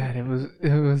 something like that. It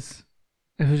was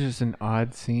just an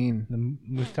odd scene. The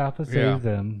Mustafa saves Yeah.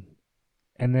 them,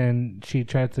 and then she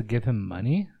tries to give him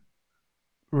money,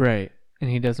 Right. And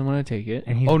he doesn't want to take it.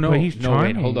 and he's Oh no, but he's no,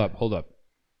 wait, charming. hold up.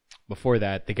 Before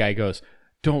that, the guy goes,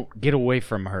 "Don't get away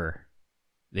from her."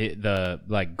 The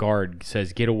like guard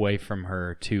says, "Get away from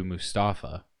her" to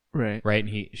Mustafa, Right. right?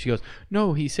 And she goes,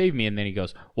 "No, he saved me." And then he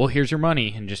goes, "Well, here's your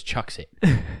money," and just chucks it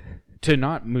to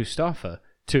not Mustafa,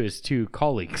 to his two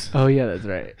colleagues. Oh yeah, that's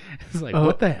right. It's like, Oh.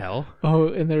 what the hell? Oh,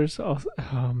 and there's also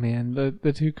man,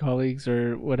 the two colleagues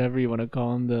or whatever you want to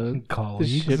call them, the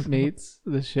Colleagues.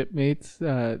 shipmates,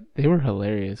 they were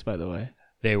hilarious, by the way.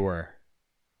 They were.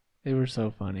 They were so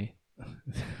funny.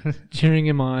 Cheering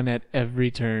him on at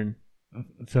every turn.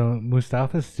 So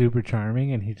Mustafa's super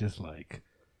charming, and he's just like,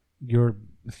 "You're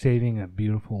saving a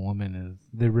beautiful woman is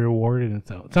the reward in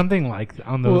itself." Something like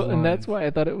on those Well, lines. and that's why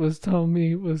I thought it was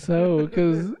Tommy Wiseau,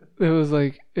 because it was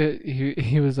like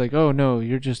he was like, "Oh no,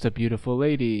 you're just a beautiful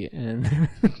lady," and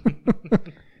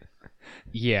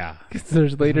Yeah. 'cause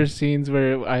there's later scenes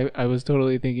where I was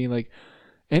totally thinking like,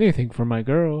 anything for my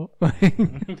girl.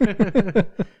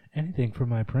 Anything for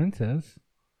my princess.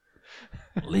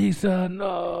 Lisa,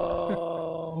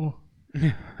 no.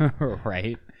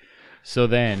 Right. So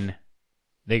then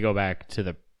they go back to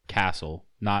the castle,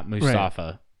 not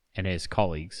Mustafa and his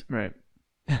colleagues, Right.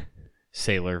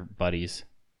 sailor buddies.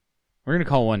 We're going to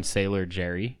call one Sailor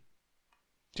Jerry.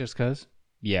 Just cause.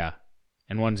 Yeah.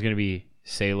 And one's going to be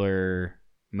Sailor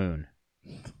Moon.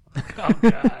 Oh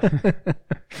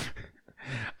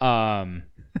God.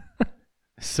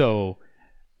 So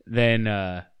then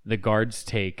the guards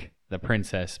take the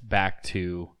princess back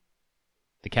to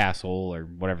the castle or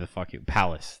whatever the fuck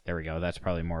palace. There we go. That's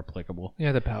probably more applicable.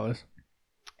 Yeah, the palace.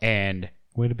 And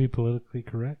Way to be politically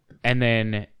correct.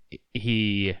 then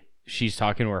she's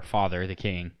talking to her father, the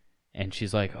king, and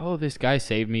she's like, "Oh, this guy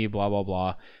saved me, blah blah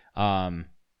blah."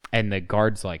 And the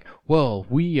guard's like, "Well,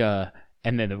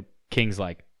 and then the king's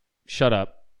like, "Shut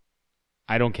up.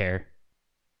 I don't care.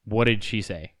 What did she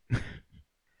say?"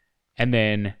 And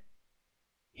then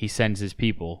he sends his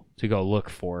people to go look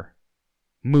for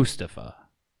Mustafa.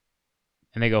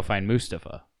 And they go find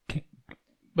Mustafa.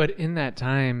 But in that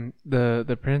time,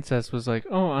 the princess was like,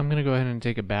 "Oh, I'm gonna go ahead and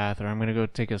take a bath, or I'm gonna go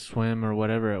take a swim, or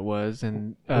whatever it was,"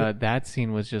 and that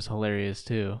scene was just hilarious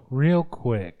too. Real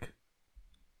quick,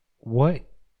 what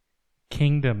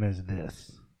kingdom is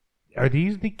this? Are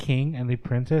these the king and the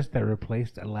princess that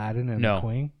replaced Aladdin and No. the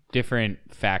queen? Different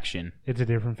faction. It's a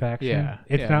different faction. Yeah,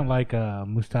 It's yeah. not like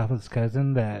Mustafa's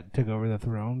cousin that took over the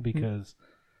throne because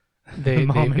They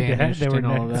Mom and Dad, vanished they were and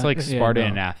all next. that. It's like Yeah, Sparta no.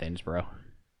 and Athens, bro.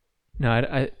 No,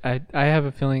 I have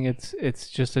a feeling it's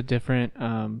just a different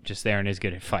Just they aren't as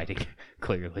good at fighting,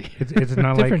 clearly. it's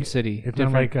not different like city. it's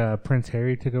different, not like Prince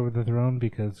Harry took over the throne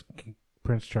because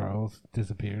Prince Charles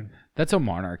disappeared. That's a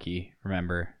monarchy,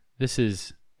 remember. This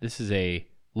is a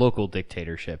local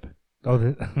dictatorship. Oh,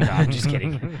 No, I'm just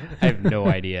kidding. I have no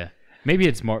idea. Maybe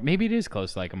it is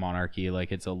close to like a monarchy,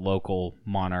 like it's a local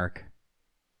monarch.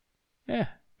 Yeah,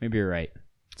 maybe you're right.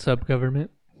 sub-government.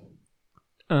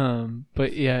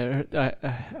 But yeah,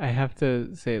 I have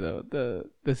to say though,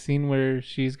 the scene where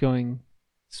she's going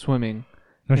swimming,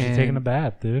 No, she's taking And a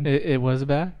bath, dude. it was a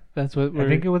bath. That's what I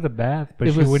think it was a bath, but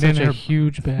it she was went such in a her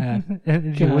huge bath.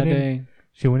 and she God went in. dang.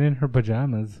 She went in her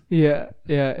pajamas. Yeah,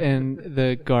 and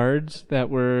the guards that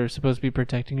were supposed to be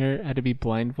protecting her had to be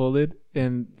blindfolded,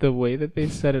 and the way that they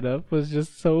set it up was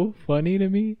just so funny to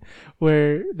me,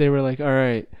 where they were like, all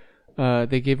right,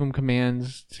 they gave them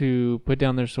commands to put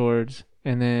down their swords,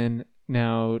 and then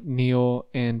now kneel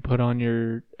and put on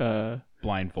your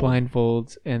Blindfold.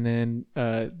 blindfolds, and then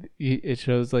it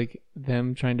shows like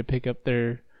them trying to pick up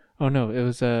their, oh no, it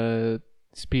was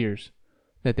spears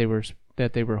that they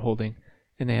were holding.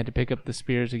 And they had to pick up the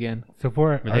spears again. So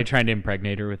for Were they trying to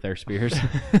impregnate her with their spears?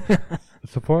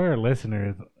 our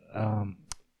listeners,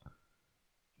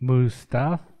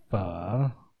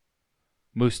 Mustafa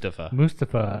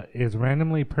is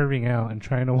randomly perving out and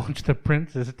trying to watch the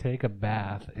princess take a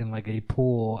bath in like a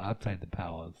pool outside the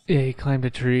palace. Yeah, he climbed a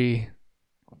tree.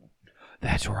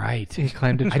 That's right. He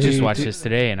climbed a tree. I just watched this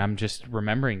today, and I'm just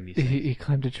remembering these things. He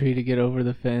climbed a tree to get over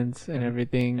the fence and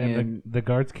everything, And and the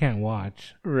guards can't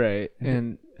watch. right,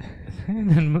 and And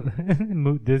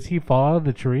then does he fall out of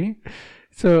the tree?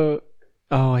 so,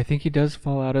 I think he does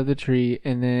fall out of the tree,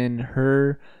 and then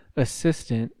her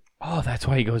assistant, Oh, that's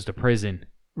why he goes to prison.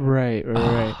 right,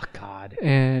 Oh, God.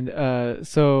 and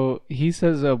so he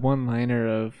says a one-liner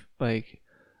of like,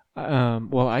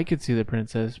 well, I could see the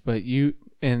princess, but you.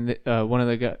 And one of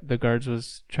the guards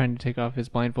was trying to take off his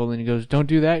blindfold, and he goes, "Don't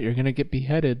do that. You're gonna get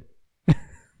beheaded."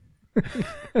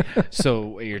 So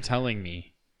what you're telling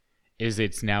me is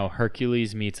it's now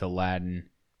Hercules meets Aladdin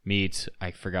meets,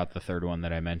 I forgot the third one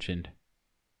that I mentioned.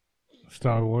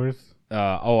 Star Wars.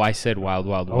 I said Wild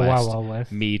Wild Oh, West, Wild Wild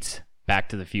West. meets Back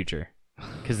to the Future.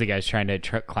 Because the guy's trying to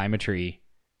climb a tree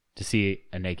to see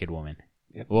a naked woman.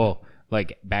 Yep. Well,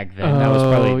 like back then, that was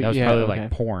probably yeah, okay.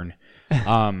 like porn.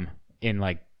 In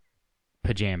like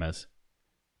pajamas.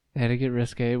 They had to get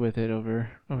risque with it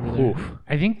over there. Oof.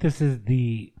 I think this is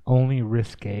the only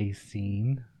risque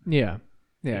scene. Yeah,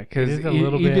 because It is a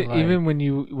little bit like- even when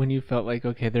you felt like,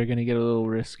 okay, they're gonna get a little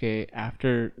risque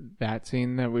after that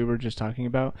scene that we were just talking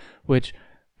about, which,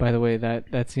 by the way,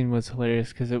 that scene was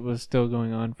hilarious because it was still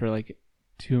going on for like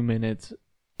 2 minutes,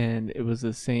 and it was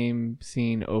the same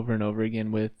scene over and over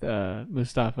again with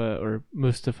Mustafa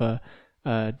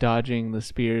dodging the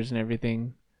spears and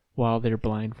everything while they're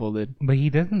blindfolded. But he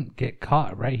doesn't get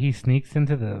caught, right? He sneaks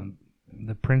into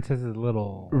the princess's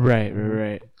little.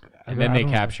 Right. And then they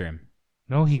capture him.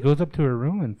 No, he goes up to her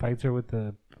room and fights her with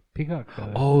the peacock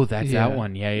feather. Oh, that's Yeah. that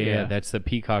one. Yeah. Yeah. That's the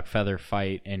peacock feather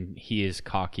fight, and he is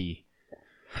cocky.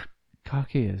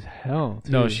 Cocky as hell.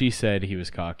 Too. No, she said he was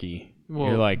cocky. Well,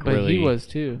 You're like, but really? he was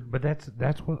too. But that's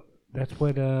what That's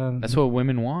what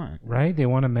women want. right. They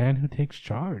want a man who takes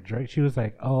charge, right? She was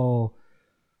like, "Oh,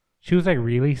 she was like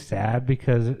really sad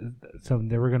because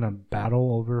they were gonna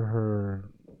battle over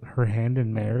her hand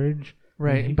in marriage.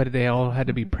 Right, Mhm. but they all had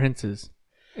to be princes,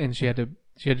 and she had to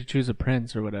choose a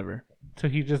prince or whatever. So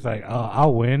he's just like, oh,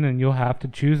 I'll win, and you'll have to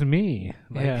choose me.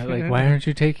 Yeah, like why aren't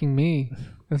you taking me?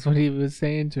 That's what he was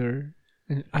saying to her.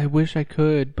 And I wish I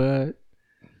could, but.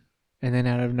 And then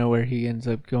out of nowhere, he ends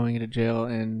up going into jail,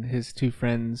 and his two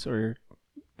friends, or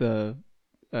the,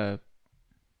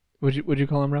 would you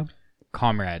call them, Rob?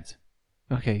 Comrades.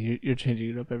 Okay, you're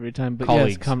changing it up every time, but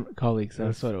Colleagues. yes, colleagues.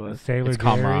 That's what it was. Sailor It's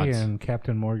Jerry comrades. and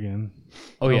Captain Morgan,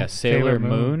 Oh, yeah, Sailor Sailor Moon.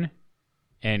 Moon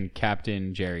and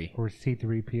Captain Jerry. or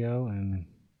C-3PO, and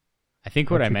I think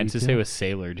what I meant to R2D2? say was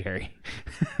Sailor Jerry.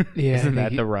 Yeah, Isn't I that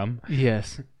think the rum?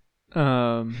 Yes.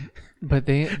 But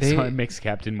they So I mixed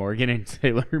Captain Morgan and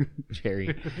Sailor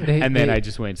Jerry. they And then they- I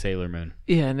just went Sailor Moon.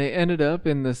 yeah, and they ended up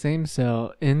in the same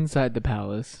cell inside the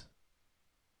palace.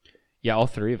 Yeah, all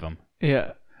three of them.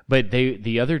 Yeah. But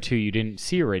the other two you didn't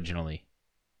see originally.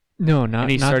 No, not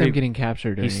he not started- them getting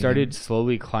captured. Or He anything. started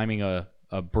slowly climbing a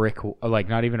brick, like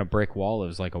not even a brick wall. It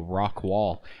was like a rock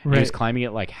wall. And He was Right. climbing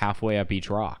it like halfway up each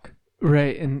rock.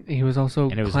 Right, and he was also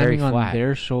And it was very climbing on flat.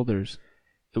 their shoulders.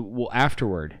 Well,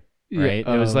 afterward, Yeah, right?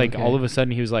 It was like okay. all of a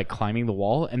sudden he was like climbing the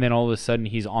wall, and then all of a sudden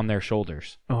he's on their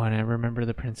shoulders. Oh, and I remember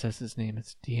the princess's name.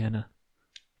 It's Deanna.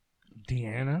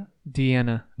 Deanna.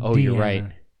 Deanna. Oh, you're Deanna.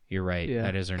 right. You're right. Yeah,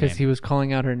 That is her name. Because he was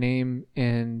calling out her name,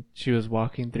 and she was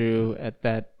walking through at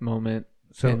that moment,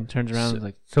 So and turns around and is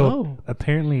like, So "Oh,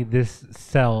 apparently, this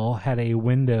cell had a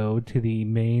window to the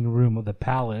main room of the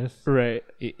palace. right."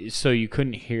 So you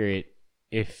couldn't hear it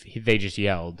if they just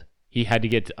yelled. He had to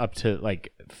get up to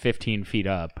like 15 feet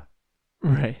up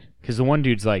Right. because the one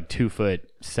dude's like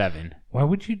 2'7". Why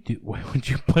would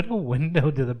you put a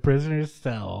window to the prisoner's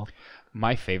cell?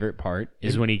 My favorite part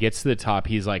is when he gets to the top,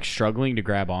 he's like struggling to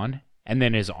grab on, and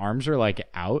then his arms are like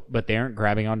out, but they aren't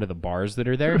grabbing onto the bars that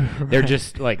are there. They're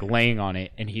just like laying on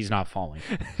it, and he's not falling.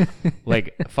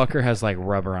 Like fucker has like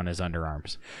rubber on his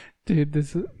underarms. Dude,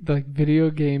 this is like video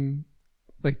game,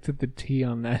 like to the T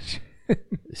on that shit.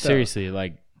 Seriously,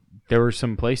 like there were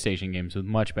some PlayStation games with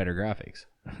much better graphics.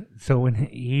 So when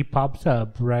he pops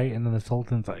up, right, and then the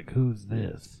Sultan's like, "Who's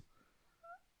this?"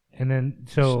 And then,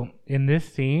 so in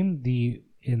this scene,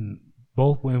 in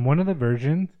one of the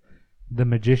versions, the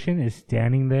magician is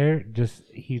standing there,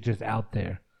 he's just out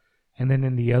there, and then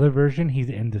in the other version, he's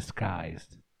in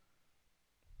disguise.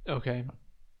 Okay.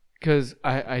 Because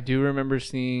I do remember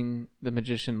seeing the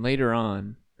magician later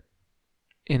on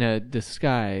in a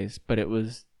disguise, but it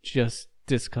was just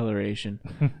discoloration.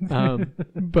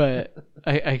 But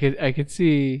I could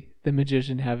see the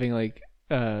magician having like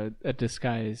a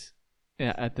disguise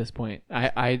at this point.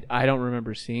 I don't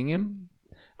remember seeing him.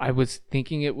 I was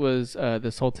thinking it was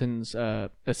the Sultan's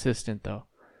assistant though.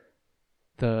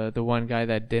 The one guy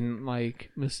that didn't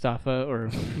like Mustafa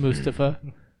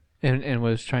and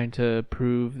was trying to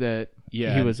prove that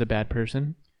Yeah. he was a bad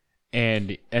person.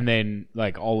 And then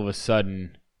like all of a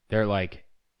sudden they're like,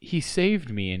 he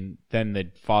saved me, and then the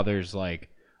father's like,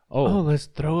 Oh, let's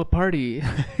throw a party.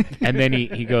 and then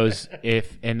he goes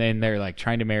and then they're like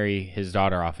trying to marry his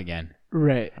daughter off again,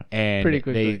 Right. and Pretty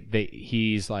quickly.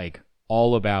 he's like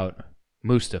all about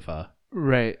Mustafa.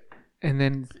 Right. And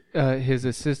then his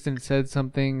assistant said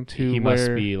something to He where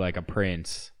must be like a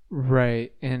prince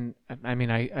right. And I mean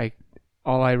I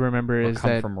all I remember or is come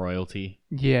that from royalty.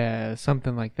 yeah,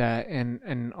 something like that.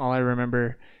 And all I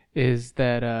remember is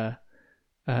that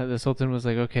the Sultan was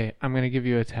like, "Okay, I'm going to give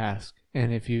you a task,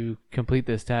 and if you complete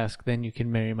this task, then you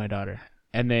can marry my daughter."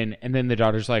 And then the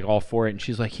daughter's like all for it, and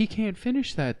she's like, he can't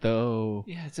finish that though.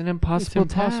 Yeah, it's an It's impossible,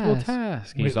 impossible task.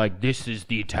 task. He's like, this is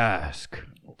the task.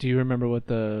 Do you remember what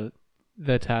the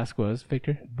task was,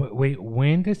 Victor? But wait,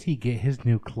 when does he get his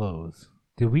new clothes?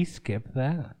 Did we skip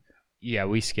that? Yeah,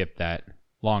 we skipped that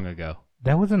long ago.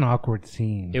 That was an awkward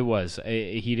scene. It was.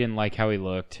 He didn't like how he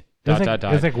looked. It was Dot. It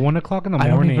was like 1:00 in the I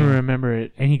don't morning. even remember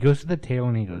it. And he goes to the tailor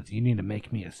and he goes, "You need to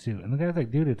make me a suit." And the guy's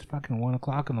like, "Dude, it's fucking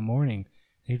 1:00 in the morning."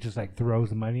 And he just like throws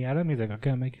the money at him. He's like,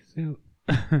 "Okay, I'll make you a suit."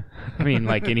 I mean,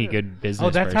 like any good business. Oh,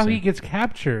 that's how person. he gets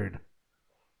captured.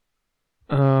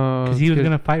 Because Because he was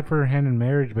gonna fight for her hand in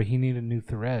marriage, but he needed new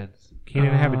threads. He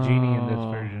didn't have a genie in this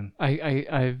Oh. version.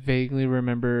 I vaguely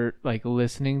remember like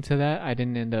listening to that. I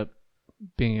didn't end up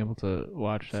being able to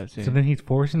watch that scene. So then he's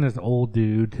forcing this old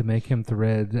dude to make him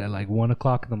threads at like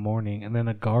 1:00 in the morning, and then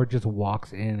a guard just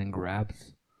walks in and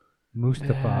grabs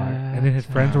Mustafa, and then his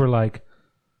friends were like,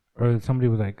 or somebody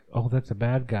was like, "Oh, that's a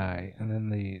bad guy," and then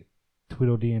the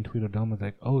Tweedledee and Tweedledum was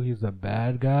like, "Oh, he's a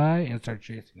bad guy," and start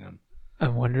chasing him. I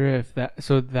wonder if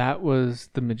that was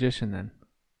the magician then.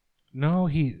 No,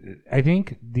 I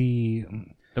think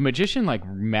The magician like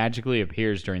magically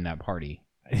appears during that party.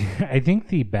 I think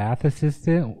the bath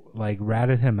assistant like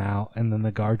ratted him out, and then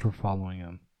the guards were following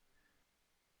him.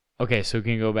 Okay, so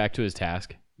can you go back to his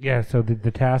task? Yeah, so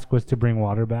the task was to bring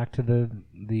water back to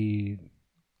the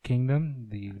kingdom.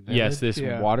 Yes, this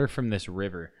Yeah. water from this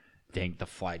river. Dang, the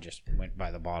fly just went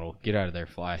by the bottle. Get out of there,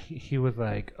 fly. He was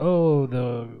like, "Oh,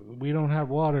 we don't have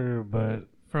water, but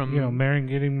From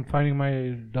finding my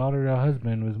daughter a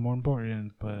husband was more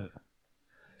important." But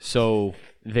So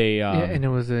they and it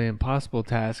was an impossible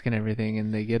task and everything,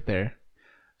 and they get there.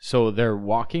 so they're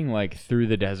walking like through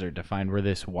the desert to find where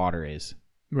this water is.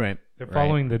 Right. they're Right.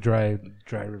 following the dry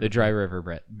river. The dry river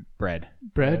bread. Bread.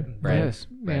 Bread. Yes.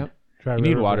 Bread. Dry You need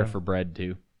river water bread. for bread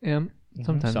too. Yeah.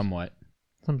 Sometimes. Somewhat.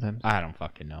 Sometimes. I don't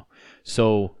fucking know.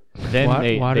 So then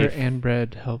Water they and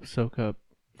bread help soak up.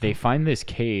 they find this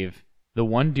cave. The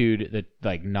one dude that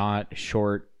like not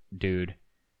short dude,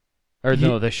 or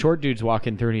no, the short dude's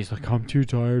walking through and he's like, "I'm too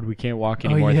tired. We can't walk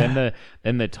anymore." yeah.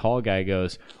 Then the tall guy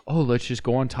goes, "Oh, let's just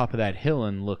go on top of that hill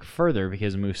and look further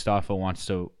because Mustafa wants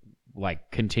to like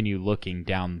continue looking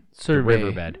down Survey. the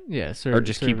riverbed Yeah. or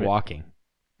just keep walking."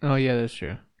 Oh yeah, that's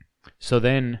true. So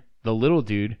then the little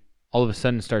dude all of a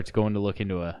sudden starts going to look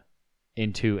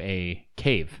into a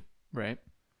cave. Right.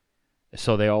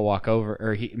 So they all walk over,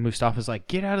 or Mustafa's like,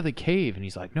 "Get out of the cave," and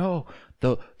he's like, "No,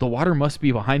 the water must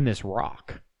be behind this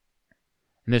rock,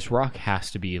 and this rock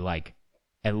has to be like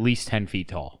at least 10 feet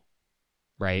tall,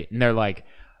 right?" And they're like,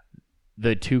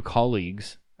 the two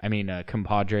colleagues,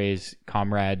 compadres,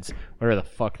 comrades, whatever the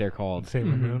fuck they're called,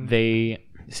 Sailor Moon,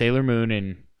 Sailor Moon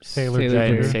and Sailor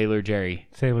Sailor Jerry, Jerry,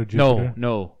 Sailor Jupiter,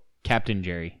 no, Captain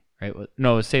Jerry, right?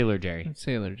 No, Sailor Jerry,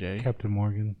 Sailor Jerry. Captain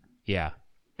Morgan. yeah.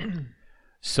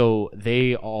 So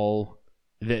they all,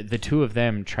 the two of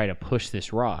them try to push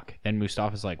this rock. Then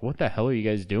Mustafa's like, "What the hell are you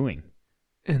guys doing?"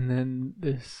 And then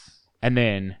this. And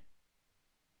then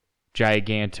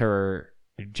Gigantor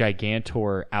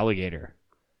alligator.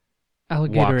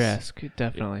 Alligator-esque,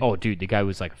 definitely. Oh, dude, the guy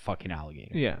was like a fucking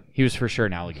alligator. Yeah. He was for sure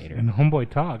an alligator. And Homeboy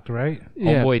talked, right?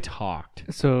 Yeah. Homeboy talked.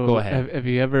 So Go ahead. Have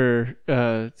you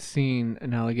ever seen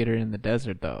an alligator in the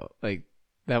desert though? Like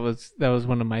that was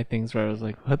one of my things where I was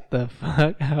like, what the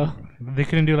fuck? How? They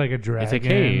couldn't do like a dragon. It's a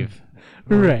cave.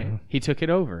 Right. He took it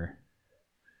over.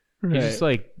 Right. He just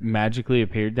like magically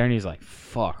appeared there and he's like,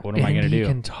 "Fuck, what am I And going to he do?"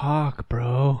 can talk,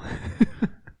 bro.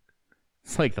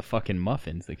 It's like the fucking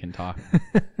muffins that can talk.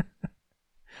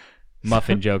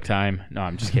 Muffin joke time. No,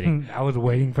 I'm just kidding. I was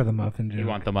waiting for the muffin joke. You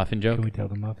want the muffin joke? Can we tell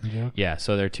the muffin joke? Yeah,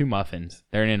 so there are two muffins.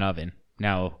 They're in an oven.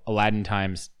 Now, Aladdin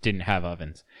times didn't have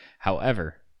ovens.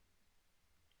 However,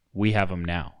 we have them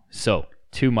now. So,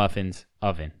 two muffins,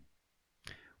 oven.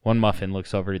 One muffin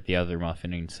looks over at the other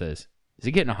muffin and says, "Is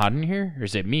it getting hot in here, or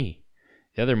is it me?"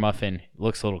 The other muffin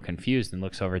looks a little confused and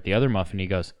looks over at the other muffin. He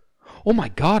goes, "Oh my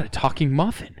God, a talking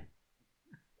muffin."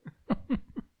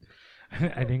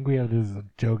 I think we have this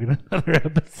joke in another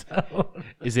episode.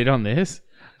 Is it on this?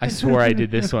 I swore I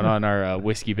did this one on our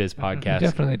Whiskey Biz podcast.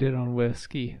 Definitely did on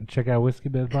whiskey. Check out Whiskey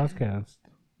Biz Podcast.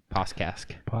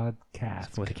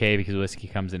 Podcast. With a K because whiskey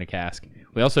comes in a cask.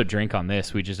 We also drink on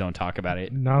this. We just don't talk about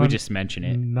it. Not we on- just mention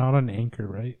it. Not on Anchor,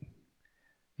 right?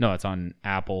 No, it's on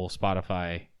Apple,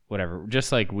 Spotify, whatever.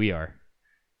 Just like we are.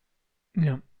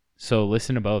 Yeah. So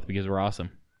listen to both because we're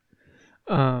awesome.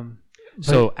 But-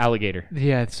 So alligator.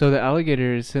 Yeah, so the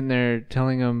alligator is sitting there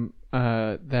telling him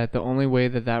that the only way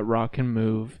that rock can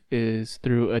move is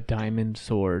through a diamond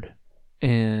sword.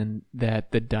 And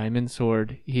that the diamond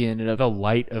sword, he ended up... The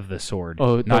light of the sword.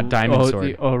 Oh, not diamond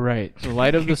sword. Right. The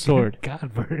light of the sword.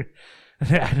 God, Bert.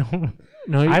 I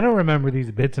No, don't remember these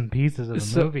bits and pieces of the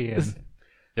So- movie. And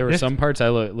There were This- some parts I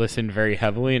listened very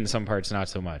heavily and some parts not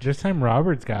so much. this time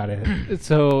Robert's got it.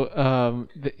 So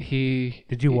he...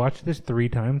 Did you watch this 3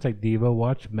 times like Devo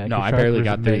watched Mega No, I Shark barely versus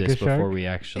got through Mega this Shark? before we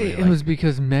actually... It was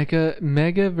because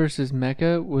Mega versus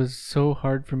Mecha was so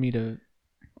hard for me to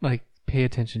like pay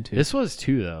attention to. This was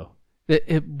too, though.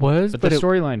 It was, But but the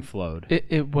storyline flowed.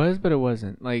 it was, but it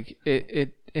wasn't. Like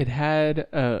it had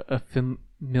a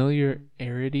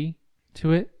familiarity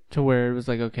to it, to where it was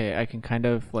like, okay, I can kind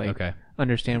of like Okay.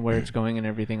 understand where it's going and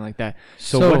everything like that.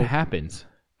 So what happens?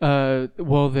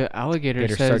 Well, the alligator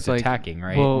Gator says starts like, attacking,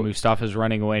 right? well- Mustafa's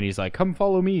running away and he's like, "Come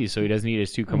follow me," so he doesn't need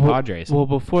his two compadres. Well,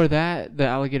 before that, the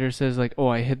alligator says like, "Oh,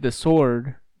 I hid the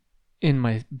sword in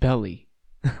my belly."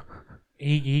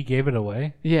 He gave it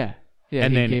away. Yeah,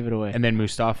 and he then gave it away. And then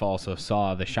Mustafa also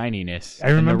saw the shininess I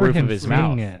in remember the roof him of his seeing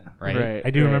mouth, it. right?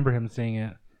 I do remember him seeing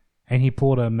it. And he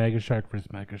pulled a Mega Shark versus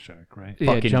Mega Shark, right?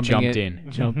 Yeah, Fucking jumped in.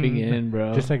 jumping in,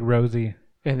 bro. Just like Rosie.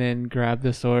 and then grabbed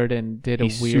the sword and did He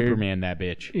a weird Superman that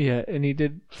bitch. Yeah, and he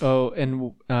did. Oh,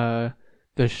 and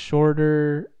the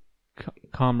shorter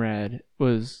comrade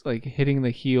was like hitting the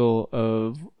heel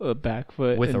of a back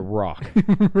foot with a and, rock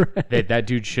right, that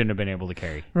dude shouldn't have been able to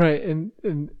carry. right,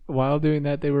 and while doing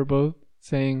that, they were both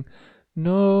saying,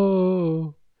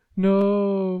 "No,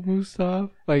 no,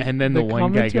 Mustafa." Like, And then the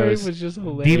one guy commentary goes, was just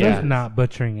hilarious. Diva's Yeah. not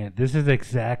butchering it. This is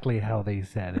exactly how they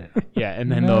said it. Yeah,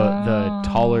 and then the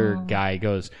taller guy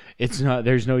goes, "It's not.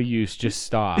 There's no use. Just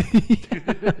stop."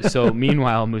 So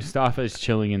meanwhile, Mustafa's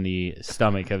chilling in the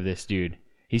stomach of this dude.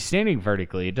 He's standing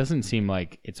vertically. It doesn't seem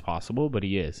like it's possible, but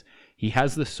he is. He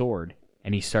has the sword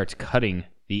and he starts cutting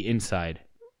the inside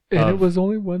And it of- was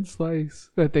only one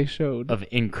slice that they showed. of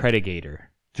Incredigator.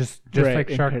 Just Right, like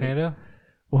incredible. Sharknado,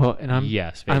 Well, and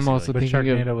Yes, I'm basically. also but thinking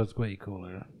of Sharknado was way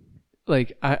cooler.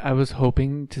 like I was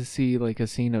hoping to see like a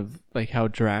scene of like how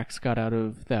Drax got out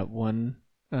of that one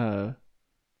belly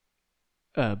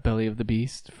of the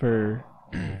beast for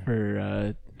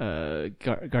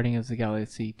Guardians of the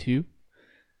Galaxy 2.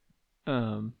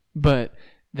 But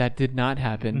that did not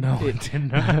happen. No, it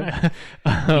did not.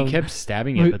 He kept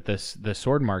stabbing it, but the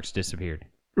sword marks disappeared.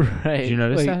 right. Did you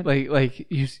notice like, that? Like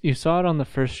you saw it on the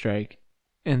first strike,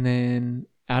 and then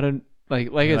out of like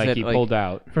I said, he like, pulled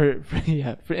out.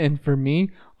 for me,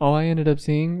 all I ended up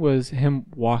seeing was him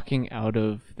walking out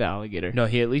of the alligator. No,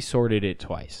 he at least sorted it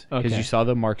twice because Okay. you saw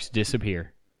the marks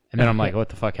disappear, and then I'm like, "What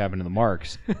the fuck happened to the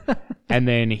marks?" And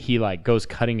then he like goes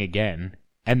cutting again,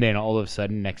 and then all of a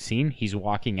sudden, next scene, he's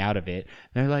walking out of it,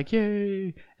 and they're like,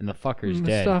 "Yay!" And the fucker's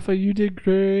dead. Mustafa, you did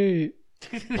great.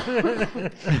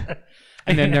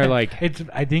 And then they're like, It's.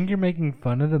 I think you're making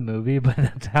fun of the movie, but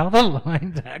that's how the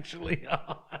lines actually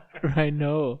are. I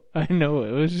know. It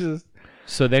was just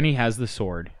so then he has the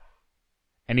sword,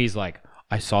 and he's like,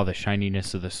 "I saw the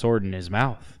shininess of the sword in his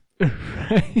mouth."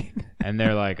 right. And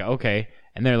they're like, "Okay."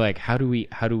 And they're like, how do we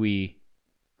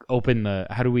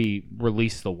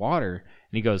release the water?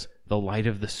 And he goes, "The light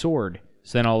of the sword."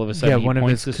 So then all of a sudden he one of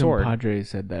points his the sword. compadres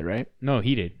said that, right? No,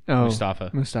 he did. Oh,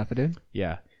 Mustafa. Mustafa did.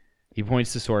 Yeah. He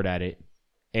points the sword at it,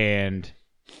 and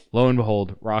lo and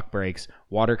behold, rock breaks.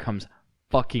 Water comes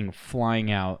fucking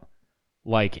flying out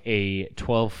like a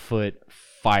 12-foot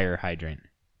fire hydrant.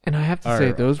 And I have to Or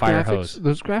say those fire graphics hose.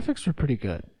 those graphics were pretty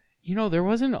good. You know, there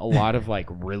wasn't a lot of like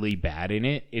really bad in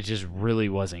it. It just really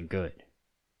wasn't good.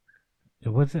 It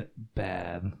wasn't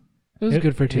bad. It was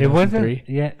good for It wasn't. 2003.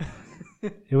 Yeah.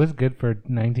 It was good for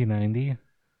 1990.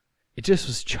 It just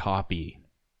was choppy.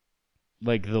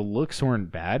 Like the looks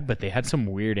weren't bad, but they had some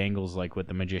weird angles, like with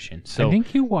the magician. So I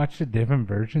think you watched a different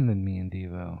version than me and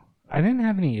Devo. I didn't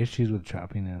have any issues with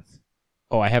choppiness.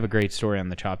 I have a great story on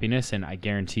the choppiness, and I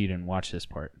guarantee you didn't watch this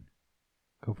part.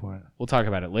 Go for it. We'll talk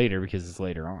about it later because it's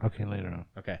later on. Okay, later on.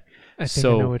 Okay. I think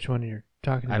So- I know which one you're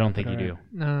talking about. I don't think but you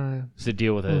alright. No. Does it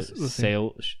deal with a We'll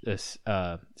see.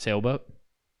 sailboat?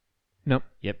 Nope.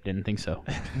 Yep, didn't think so.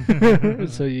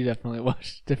 So you definitely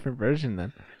watched a different version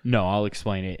then. No, I'll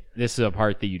explain it. This is a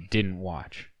part that you didn't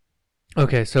watch.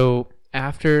 Okay, so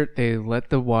after they let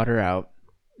the water out,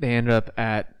 they end up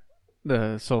at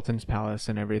the Sultan's palace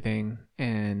and everything,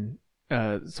 and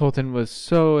Sultan was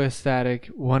so ecstatic,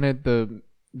 wanted the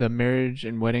marriage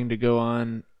and wedding to go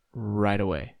on right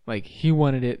away. Like he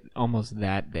wanted it almost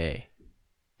that day.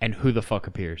 And who the fuck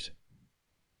appears?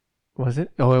 Was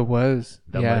it? Oh, it was.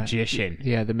 The yeah. magician.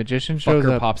 Yeah, the magician shows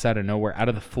Fucker up. pops out of nowhere, out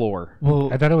of the floor.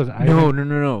 Well, I thought it was Ivan.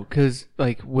 no. Because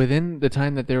like within the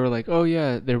time that they were like, oh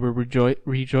yeah, they were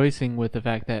rejoicing with the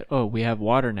fact that we have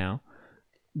water now.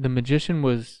 The magician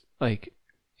was like,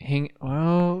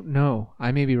 oh no,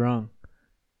 I may be wrong.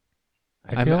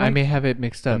 I feel I like may have it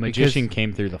mixed The up. magician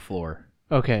came through the floor.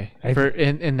 Okay, I- for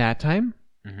in that time,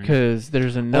 Mhm. because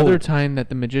there's another Oh. time that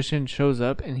the magician shows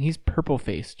up and he's purple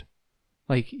faced,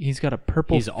 like he's got a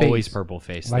purple. He's always face. purple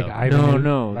faced. like though. Ivan.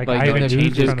 No, Like like He Ivan in the Ooze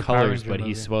changes from the Power colors, Ranger but movie.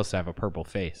 he's supposed to have a purple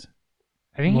face.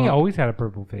 I think he Well- always had a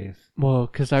purple face. Well,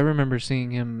 because I remember seeing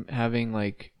him having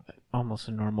like almost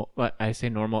a normal. I say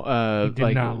normal. He did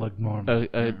like not look normal.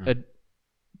 a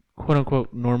quote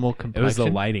unquote normal It complexion. was the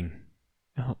lighting.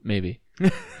 Oh, maybe.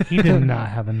 He did not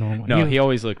have a normal. No, he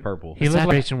always looked purple. He looked like-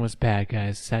 Saturation was bad,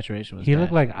 guys. Saturation was he bad.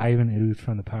 looked like Ivan Ooze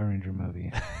from the Power Ranger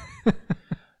movie.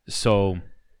 So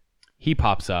he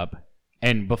pops up,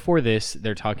 and before this,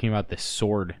 they're talking about this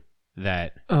sword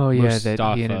that Oh yeah, Mustafa,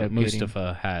 that he ended up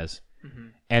Mustafa has,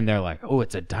 getting. and they're like, "Oh,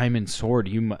 it's a diamond sword.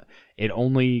 It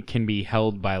only can be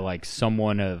held by like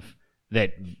someone of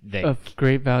that Of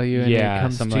great value, and Yeah, it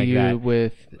comes something to like you that.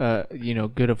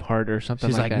 with good of heart or something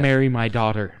She's like, that. marry my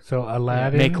daughter, So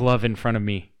Aladdin make love in front of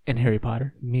me." And Harry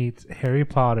Potter. meets Harry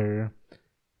Potter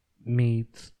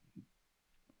meets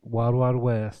Wild Wild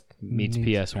West Meets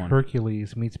PS1.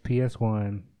 Hercules meets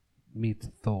PS1 meets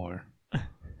Thor.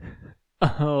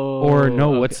 Oh. Or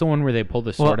no, okay. what's the one where they pull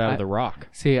the sword Well, out of the rock?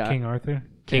 See, King Arthur.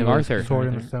 King it was Arthur. Sword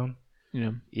in Arthur. the stone. you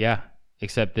know. Yeah,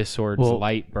 except this sword's Well,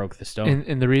 light broke the stone.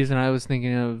 And the reason I was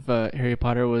thinking of Harry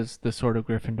Potter was the Sword of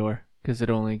Gryffindor, because it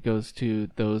only goes to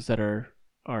those that are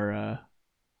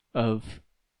of,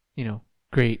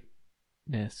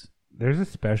 greatness. There's a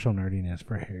special nerdiness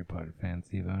for Harry Potter fans,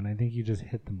 Evo, and I think you just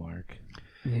hit the mark.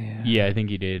 Yeah. Yeah, I think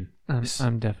you did.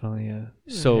 I'm definitely a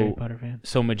So- Harry Potter fan.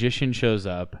 So magician shows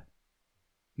up.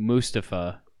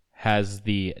 Mustafa has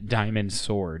the diamond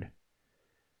sword.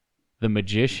 The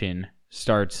magician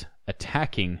starts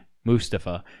attacking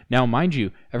Mustafa. Now, mind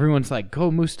you, everyone's like, "Go,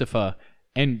 Mustafa,"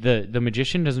 and the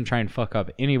magician doesn't try and fuck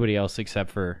up anybody else except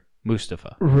for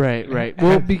Mustafa. Right.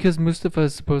 Well, because Mustafa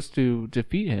is supposed to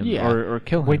defeat him Yeah. or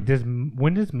kill him. Wait,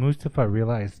 when does Mustafa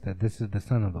realize that this is the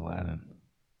son of Aladdin?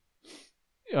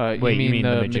 Wait, you mean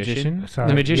the magician? Sorry.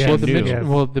 The magician well,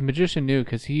 knew. the magician knew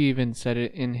because he even said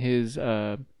it in his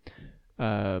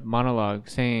monologue,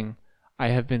 saying, "I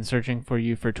have been searching for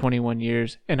you for 21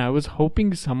 years," and I was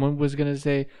hoping someone was gonna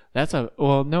say,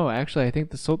 no, actually, I think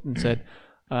the Sultan said,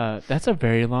 "That's a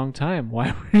very long time.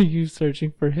 Why were you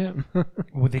searching for him?"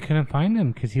 Well, they couldn't find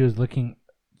him because he was looking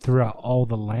throughout all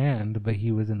the land, but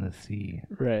he was in the sea.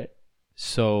 Right.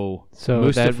 So So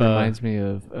Mustafa, that reminds me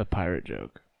of a pirate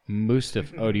joke.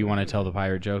 Mustafa. Oh, do you want to tell the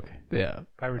pirate joke? Yeah.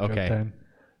 Pirate Okay. joke time.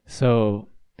 So,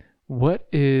 what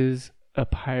is a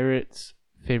pirate's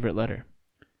favorite letter?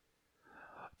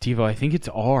 Devo, I think it's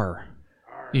R.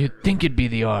 You'd think it'd be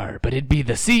the R, but it'd be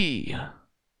the C.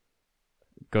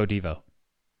 Go Devo.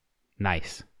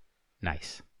 Nice.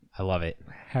 I love it.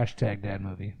 Hashtag dad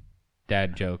movie.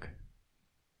 Dad joke.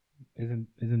 Isn't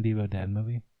Devo dad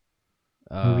movie?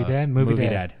 Movie dad?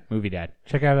 Movie dad.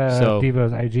 Check out So-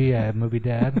 Devo's IG at movie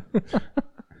dad.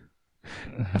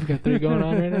 I've got 3 going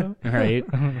on right now. Right?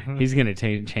 He's gonna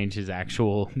change his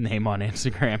actual name on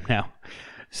Instagram now.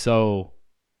 So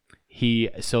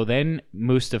then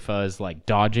Mustafa is like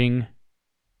dodging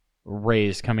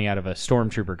rays coming out of a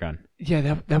stormtrooper gun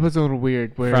Yeah, that was a little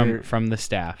weird. Where from the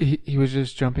staff. he was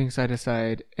just jumping side to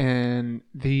side, and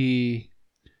the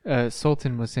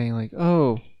Sultan was saying like,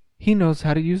 "Oh, he knows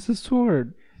how to use the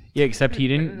sword." Yeah, except he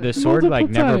didn't. The sword like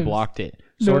Multiple never times. blocked it.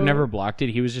 Sword No. never blocked it.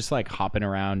 He was just like hopping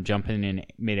around, jumping in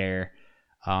midair.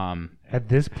 At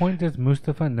this point, does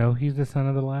Mustafa know he's the son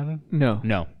of Aladdin?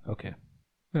 No, Okay.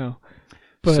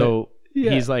 But, so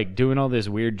yeah. he's like doing all this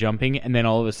weird jumping, and then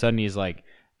all of a sudden he's like,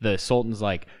 the Sultan's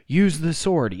like, use the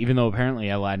sword, even though apparently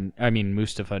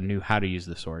Mustafa knew how to use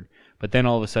the sword. But then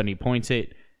all of a sudden he points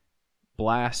it,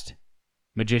 blast,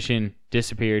 magician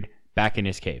disappeared, back in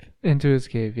his cave. into his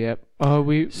cave. Yep. Oh,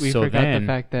 we So forgot then- the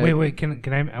fact that Wait.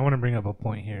 Can I want to bring up a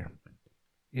point here.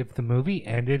 If the movie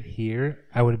ended here,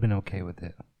 I would have been okay with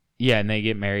it. Yeah, and they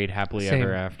get married happily Same.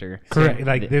 ever after. Correct.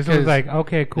 Like this was 'Cause like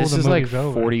okay, cool. This the is like movie's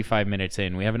over. 45 minutes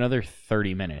in. We have another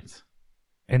 30 minutes.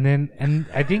 And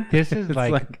I think this is It's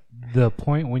like the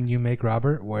point when you make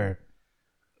Robert where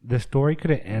the story could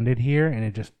have ended here and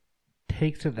it just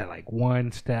takes it that like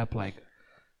one step like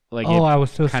Like oh, it- I was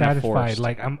so kinda satisfied. forced.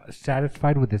 Like I'm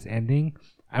satisfied with this ending.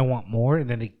 I want more, and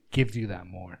then it gives you that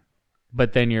more.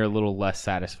 but then you're a little less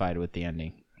satisfied with the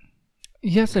ending.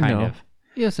 yes and kind no. of.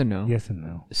 Yes and no. Yes and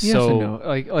no. Yes So and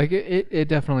no. Like it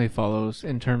definitely follows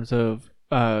in terms of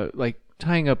like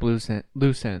tying up loose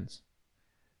ends.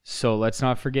 So let's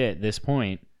not forget at this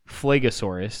point,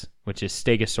 Phlegosaurus, which is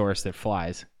Stegosaurus that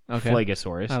flies. Okay.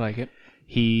 Phlegosaurus. I like it.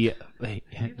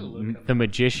 The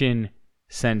magician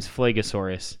sends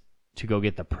Phlegosaurus to go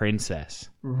get the princess,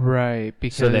 Right,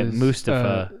 because so that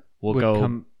Mustafa will would go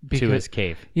come- to because- his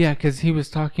cave. Yeah, because he was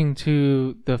talking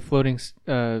to the floating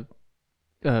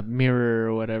mirror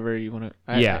or whatever you want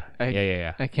to. Yeah.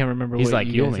 I can't remember. He's what like,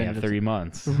 you guys only ended have up 3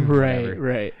 months. Right, Whatever.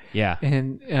 right. Yeah.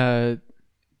 And the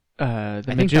I think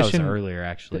that was magician, earlier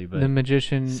actually, but the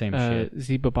magician, same shit.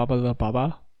 Ziba Baba La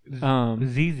Baba.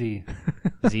 ZZ.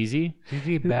 Zizi?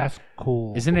 ZZ Bass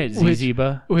Cool. Isn't it Which-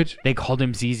 Ziziba? Which They called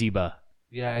him Ziziba.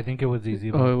 Yeah, I think it was ZZ.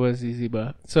 it was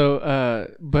Ziba. So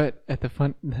but at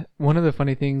one of the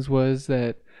funny things was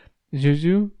that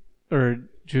Zuzu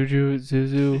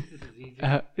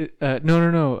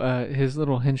no, his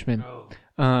little henchman,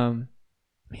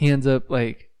 he ends up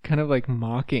like kind of like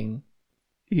mocking.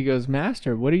 He goes,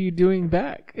 "Master, what are you doing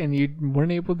back? And you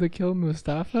weren't able to kill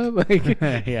Mustafa?" Like,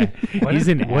 Yeah. What He's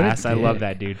a- an what a ass. I love dick.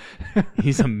 that dude.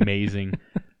 He's amazing.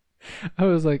 I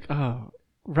was like, "Oh,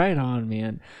 right on,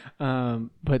 man."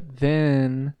 But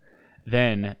then,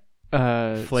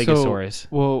 Phlegosaurus.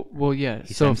 Well, yeah.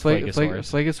 He So sends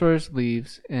Phlegosaurus. Phlegosaurus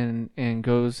leaves and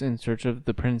goes in search of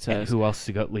the And princess. who else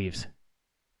leaves?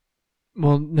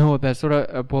 Well, no, that's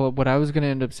what what I was gonna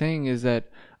end up saying is that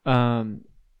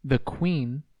The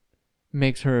queen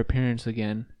makes her appearance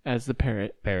again as the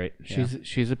parrot. Parrot.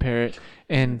 She's a parrot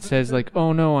and says like,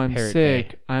 "Oh no, I'm Parrot sick.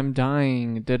 Bay. I'm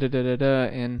dying." Da da da da da.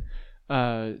 And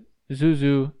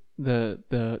Zuzu,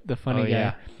 the funny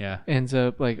guy, Yeah. ends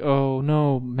up like, "Oh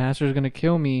no, Master's gonna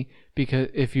kill me because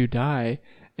if you die."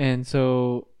 And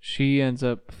so she ends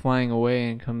up flying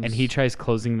away and comes. And he tries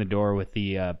closing the door with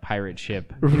the pirate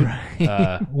ship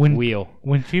right. wheel.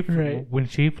 When she Right. when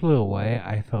she flew away,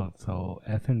 I felt so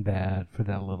effing bad for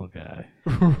that little guy.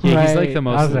 Yeah, he's like the I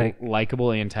most was like-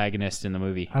 likable antagonist in the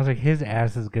movie. I was like, his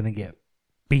ass is gonna get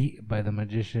beat by the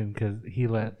magician because he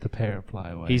let the parrot fly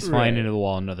away. He's flying Right. into the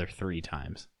wall another 3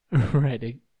 times.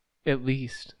 right. At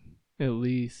least.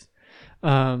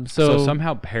 So So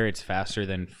somehow parrot's faster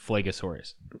than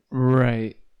Phlegosaurus.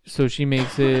 right. So she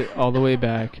makes it all the way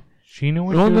back. She knew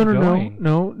where No, she no, was no, going.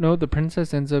 no. The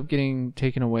princess ends up getting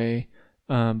taken away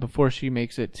before she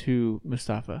makes it to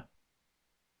Mustafa.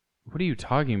 What are you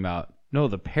talking about? No,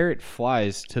 the parrot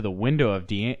flies to the window of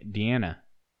Deanna.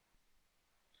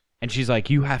 And she's like,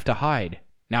 "You have to hide."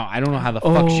 Now, I don't know how the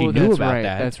fuck she knew that's about right.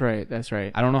 that. That's right. That's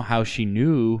right. I don't know how she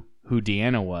knew who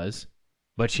Deanna was,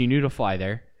 but she knew to fly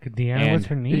there. Deanna was And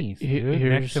her niece, dude.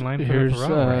 here's- Next in line for the here's,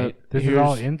 throne, right? This is here's-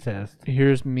 all incest.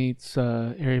 Here's meets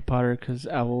Harry Potter because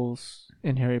owls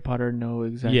in Harry Potter know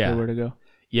exactly Yeah. where to go.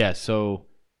 Yeah, so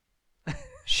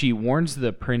she warns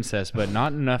the princess, but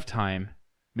not enough time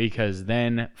because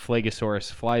then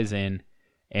Phlegosaurus flies in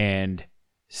and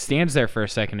stands there for a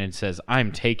second and says,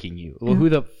 "I'm taking you." Well, who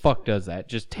the fuck does that?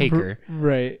 Just take her.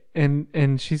 Right.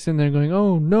 And she's sitting there going,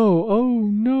 "Oh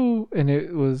no," and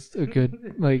it was a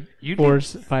good like You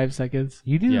 5 seconds.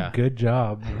 You did Yeah. a good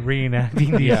job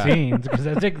reenacting these Yeah. scenes because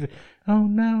that's oh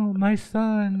no, my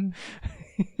son.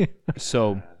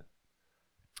 So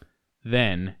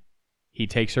then he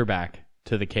takes her back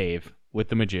to the cave with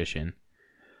the magician.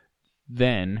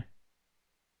 Then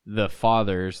the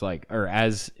father's like, or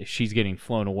as she's getting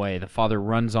flown away, the father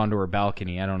runs onto her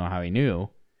balcony. I don't know how he knew.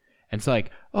 And it's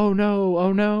like, "Oh no,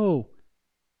 oh no."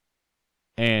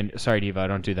 And sorry, Diva, I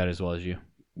don't do that as well as you.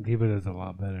 Diva does a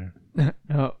lot better.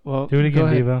 No, well, Do it go again,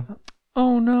 ahead. Diva.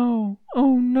 Oh no.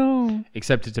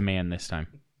 Except it's a man this time.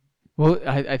 Well,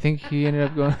 I think he ended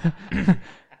up going.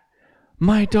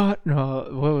 My daughter. No,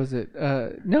 what was it?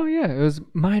 No, yeah, it was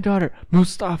my daughter,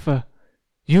 Mustafa.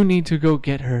 You need to go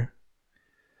get her.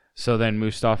 So then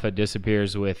Mustafa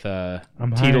disappears with I'm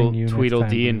hiring you next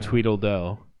Tweedledee time, and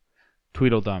Diva.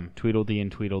 Tweedledee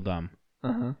and Tweedledum.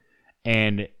 Uh-huh.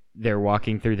 And they're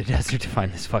walking through the desert to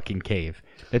find this fucking cave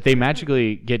that they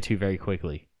magically get to very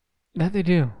quickly. That they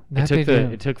do.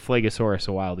 It took Phlegosaurus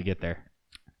a while to get there.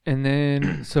 And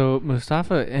then, so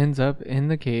Mustafa ends up in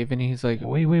the cave, and he's like,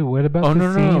 Wait, what about Oh, the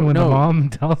no, scene no, when no. the mom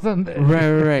tells him that?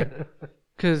 right.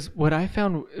 Because what I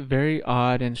found very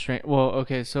odd and strange. Well,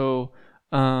 okay, so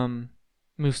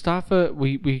Mustafa,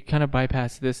 we kind of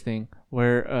bypassed this thing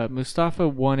where Mustafa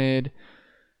wanted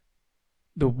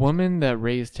the woman that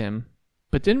raised him,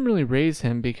 but didn't really raise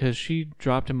him because she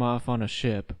dropped him off on a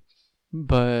ship.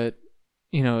 But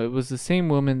it was the same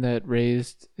woman that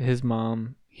raised his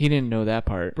mom. He didn't know that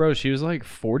part. Bro, she was like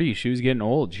 40. She was getting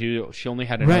old. She only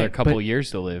had another Right, couple but- of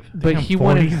years to live. But Damn, he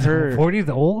wanted 40's her. 40's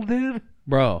old, dude.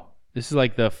 Bro, this is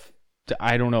like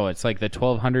I don't know. It's like the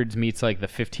 1200s meets like the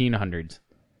 1500s.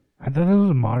 I thought it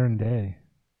was modern day.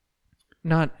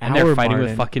 Not And our they're fighting with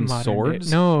modern- fucking modern swords?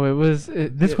 day. No, it was.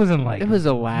 This wasn't like It was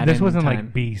Aladdin. This wasn't time.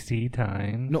 like BC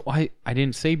times. No, I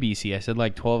didn't say BC. I said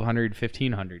like 1200,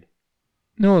 1500.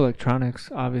 No electronics.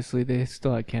 Obviously, they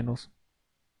still had candles.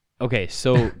 Okay,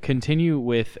 so continue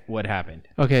with what happened.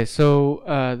 Okay, so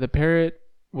the parrot,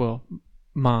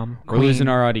 mom, We're losing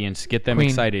our audience. Get them Queen.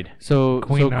 excited. So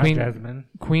Queen, not Queen, Jasmine.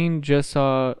 Queen just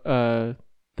saw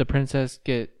the princess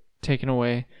get taken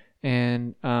away,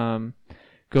 and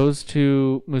goes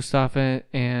to Mustafa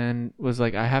and was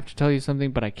like, "I have to tell you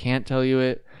something, but I can't tell you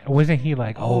it." Wasn't he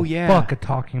like, Oh, oh, yeah. fuck, a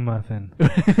talking muffin?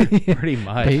 Pretty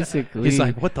much. Basically, He's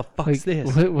like, "What the fuck's like,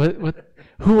 this?" What?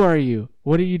 Who are you?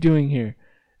 What are you doing here?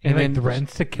 He like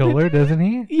threatens to kill her, doesn't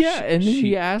he? Yeah, and then She-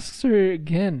 he asks her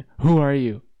again, "Who are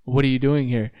you? What are you doing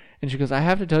here?" And she goes, "I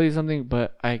have to tell you something,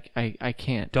 but I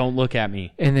can't." Don't look at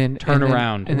me. And then Turn and then-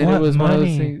 around. And then What it was one of those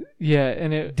money? things. Yeah,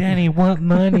 and it. Danny, want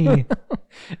money?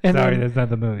 And Sorry, then, that's not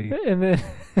the movie. and then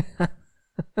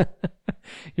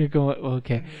you're going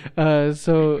okay.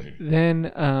 So then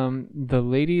the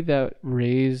lady that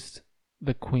raised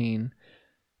the queen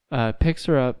picks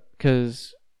her up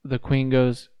because the queen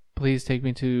goes, "Please take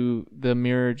me to the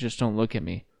mirror. Just don't look at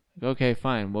me." Okay,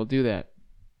 fine, we'll do that.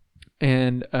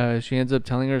 And she ends up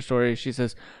telling her story. She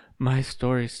says, "My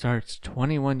story starts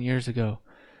 21 years ago,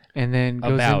 and then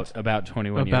goes about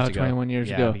 21 years about ago. 21 years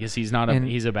yeah, ago. because he's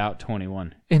about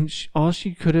 21. And all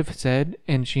she could have said,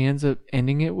 and she ends up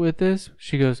ending it with this.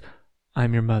 She goes,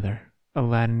 "I'm your mother.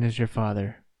 Aladdin is your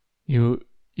father. You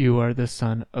are the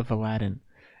son of Aladdin."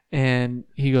 And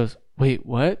he goes, "Wait,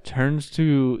 what?" Turns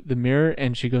to the mirror,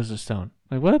 and she goes to stone.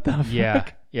 Like, what the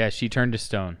fuck? Yeah, she turned to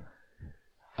stone.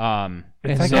 It's And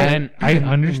like so then- I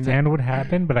understand what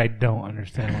happened, but I don't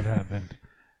understand what happened.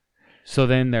 So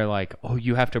then they're like, "Oh,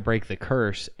 you have to break the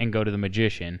curse and go to the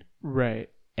magician Right.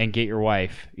 and get your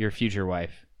wife, your future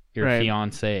wife, your Right.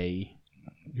 fiance."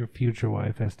 Your future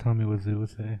wife, as Tommy Wiseau would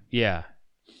say. Yeah,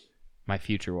 my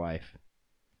future wife.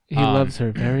 He loves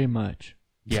her very much.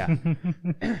 Yeah.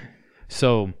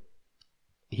 So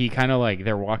he kind of like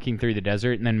they're walking through the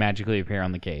desert and then magically appear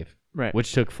on the cave, Right.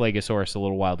 which took Phlegosaurus a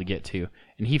little while to get to,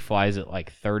 and he flies at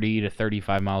like 30 to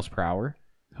 35 miles per hour.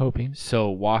 Hoping. So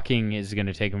walking is going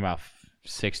to take him about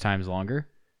 6 times longer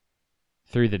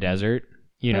through the desert.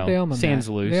 You But they know, almost sand's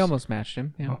ma- loose. They almost matched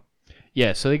him. Yeah.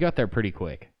 Yeah, so they got there pretty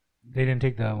quick. They didn't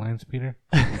take the land speeder.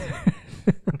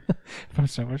 From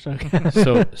Star Wars.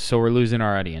 So we're losing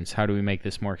our audience. How do we make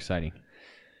this more exciting?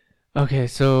 Okay,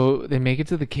 so they make it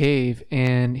to the cave,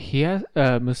 and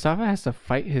Mustafa has to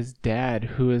fight his dad,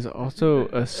 who is also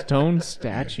a stone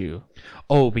statue.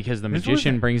 Oh, because the This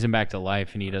magician wasn't- brings him back to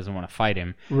life and he doesn't want to fight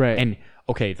him. Right. And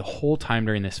okay, the whole time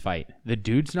during this fight, the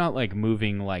dude's not like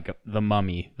moving like the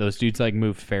mummy. Those dudes like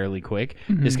move fairly quick.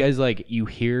 This guy's like, you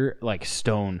hear like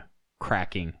stone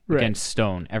cracking Right. against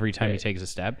stone every time he Right. takes a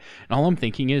step. And all I'm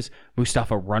thinking is,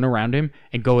 Mustafa, run around him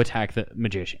and go attack the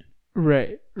magician.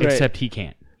 Right. Except he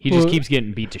can't. He just Well- keeps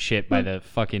getting beat to shit by the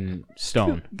fucking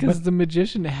stone. Because the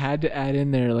magician had to add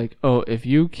in there, like, oh, if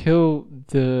you kill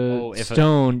the if a-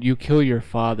 stone, you kill your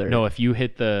father. No, if you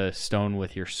hit the stone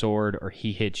with your sword or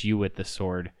he hits you with the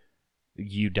sword,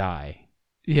 you die.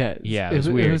 Yeah. Yeah, it was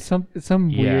weird. It was some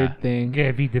Yeah. weird thing. Yeah,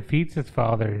 if he defeats his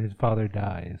father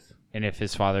dies. And if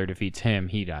his father defeats him,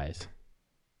 he dies.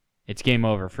 It's game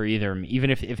over for either of them,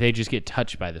 even if they just get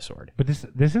touched by the sword. But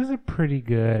this is a pretty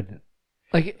good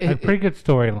Like, good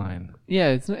storyline. yeah,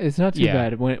 it's not too Yeah.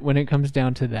 bad when it comes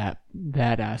down to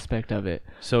that aspect of it.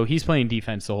 So he's playing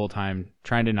defense the whole time,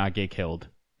 trying to not get killed.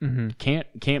 Mm-hmm.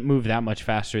 Can't move that much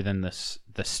faster than the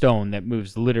stone that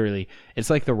moves literally. It's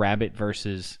like the rabbit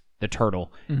versus the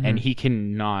turtle, Mhm. and he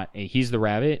cannot. He's the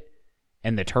rabbit,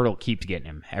 and the turtle keeps getting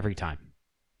him every time.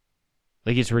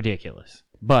 Like, it's ridiculous,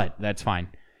 but that's fine.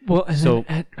 Well, and So-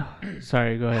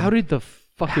 sorry, go ahead. How did the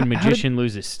fucking How did- magician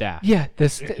lose his staff? Yeah,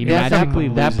 He magically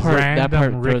that loses part. Random That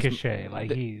part throws, ricochet. Like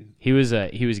he He was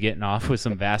getting off with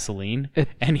some Vaseline, It-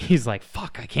 and he's like,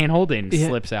 "Fuck, I can't hold it," and Yeah.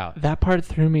 slips out. that part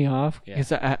threw me off Yeah.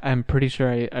 because I'm pretty sure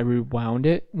I rewound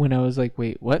it when I was like,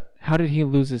 wait, what? How did he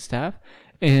lose his staff?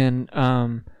 And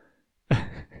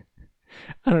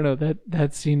I don't know,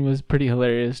 that scene was pretty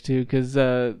hilarious too, because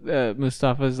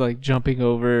Mustafa's like jumping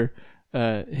over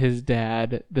his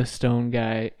dad, the stone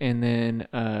guy, and then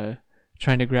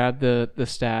trying to grab the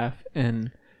staff,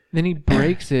 and then he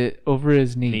breaks it over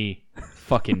his knee.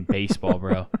 Fucking baseball,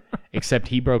 bro. Except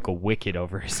he broke a wicket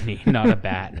over his knee, not a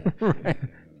bat. Right.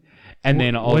 And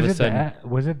then all of a sudden,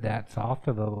 was it that soft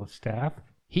of the staff?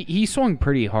 he swung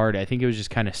pretty hard. I think it was just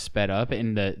kind of sped up,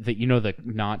 and the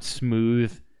not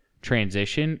smooth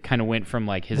transition kind of went from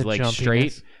like his The legs jumpiness.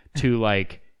 straight to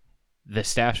like the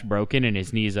staff's broken and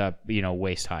his knees up,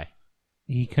 waist high.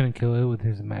 He couldn't kill it with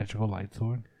his magical light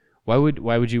sword. Why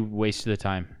would you waste the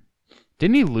time?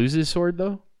 Didn't he lose his sword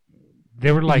though?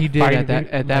 They were like he did fighting,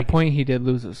 at that point. He did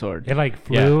lose a sword. It like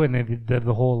flew and they did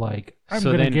the whole like I'm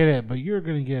So gonna then- get it, but you're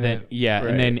gonna get Then it. yeah,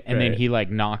 Right, and then right. he like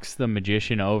knocks the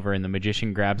magician over, and the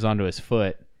magician grabs onto his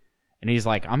foot, and he's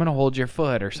like, "I'm gonna hold your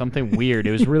foot" or something weird.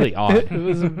 It was really odd. It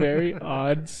was a very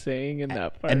odd saying in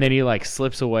that part. And then he like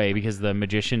slips away because the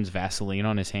magician's Vaseline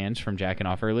on his hands from jacking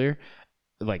off earlier,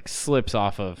 like slips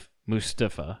off of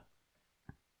Mustafa.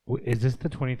 Is this the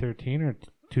 2013 or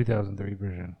 2003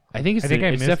 version? I think it's I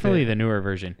it's missed definitely it. the newer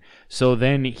version. So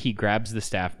then he grabs the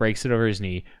staff, breaks it over his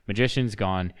knee. Magician's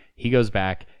gone. He goes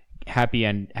back,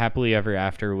 happily ever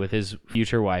after with his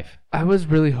future wife. I was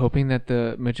really hoping that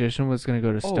the magician was going to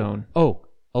go to stone. Oh,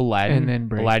 Aladdin. And then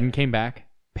break. Aladdin came back.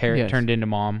 Parrot Yes. turned into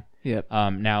mom. Yep.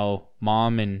 Now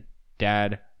mom and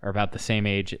dad are about the same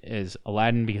age as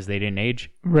Aladdin because they didn't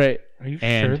age. Right. Are you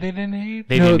And sure they didn't age?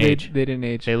 They no, didn't age. They didn't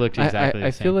age. They looked exactly I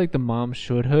the feel same. like the mom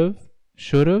should have.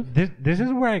 This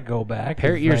is where I go back.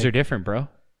 Parrot It's ears like, are different, bro.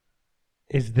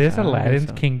 Is this I guess Aladdin's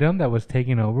so. kingdom that was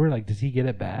taken over? Like, does he get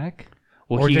it back?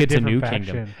 Well, Or he is it gets a different new faction?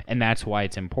 kingdom, and that's why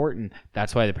it's important.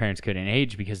 That's why the parents couldn't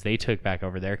age because they took back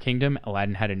over their kingdom.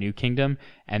 Aladdin had a new kingdom,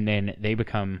 and then they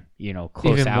become,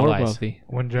 close even more allies. wealthy.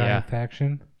 One giant Yeah.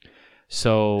 faction.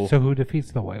 So So who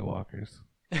defeats the White Walkers?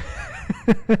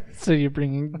 So you're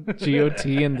bringing GOT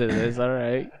into this, all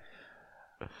right?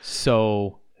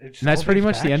 so It's And that's all pretty these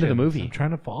much the end of the factions. movie. I'm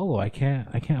trying to follow. I can't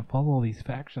follow all these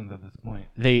factions at this point.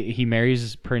 he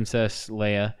marries Princess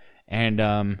Leia and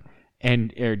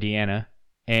Deanna,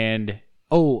 and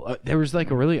there was like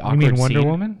a really You awkward mean Wonder scene.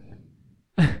 Woman?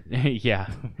 Yeah,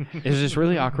 there's this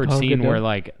really awkward Oh, scene good where deal.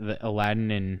 like the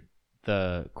Aladdin and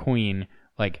the Queen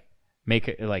like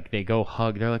they go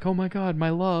hug. They're like, "Oh my God, my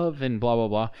love," and blah blah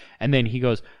blah. And then he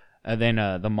goes,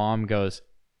 the mom goes,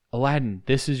 "Aladdin,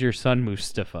 this is your son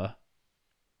Mustafa,"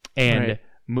 and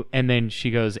and then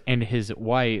she goes, "And his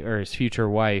wife or his future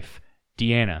wife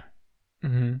Deanna,"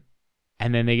 Mm-hmm.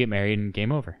 and then they get married and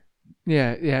game over.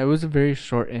 Yeah, it was a very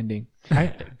short ending.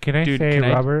 Can I Dude, say, can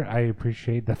I- Robert, I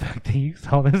appreciate the fact that you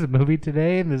saw this movie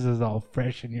today and this is all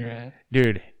fresh in your head.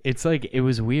 Dude, it's like it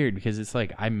was weird because it's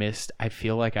like I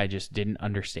feel like I just didn't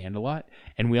understand a lot,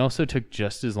 and we also took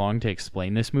just as long to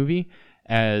explain this movie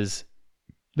as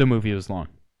the movie was long.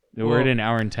 We're Well, at an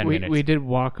hour and 10 minutes. We did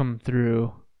walk them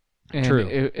through. And True.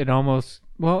 It almost,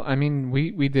 well, I mean,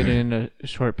 we did it in a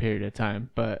short period of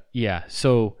time, but Yeah,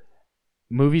 so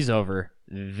movie's over.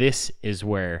 This is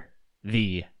where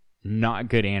the not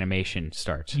good animation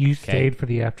starts. You okay? stayed for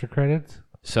the after credits?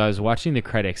 So I was watching the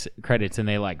credits and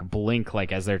they like blink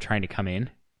like as they're trying to come in.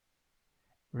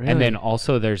 really. And then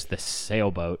also there's the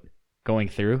sailboat going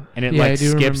through and it Yeah, I like do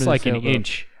remember skips the like an sailboat.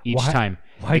 inch each Why- time.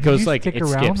 Why It did goes you like stick it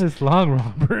around skips. this long,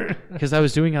 Robert? Because I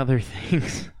was doing other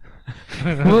things.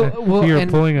 Well, you were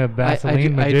and pulling a Vaseline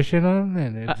I- magician on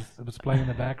and it was playing in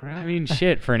the background? I mean,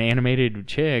 shit, for an animated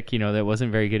chick, that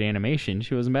wasn't very good animation.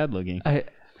 She wasn't bad looking.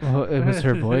 well, it was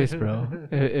her voice, bro.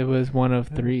 It was one of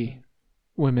 3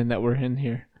 women that were in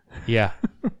here. Yeah.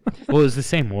 Well, it was the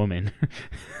same woman.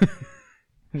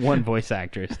 One voice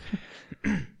actress.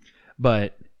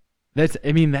 But that's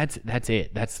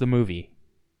it. That's the movie.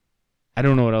 I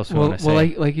don't know what else we want to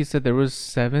say. Like you said, there was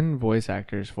 7 voice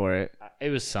actors for it. It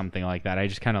was something like that. I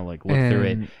just kind of like looked through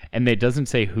it, and it doesn't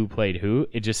say who played who.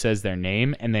 It just says their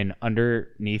name, and then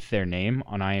underneath their name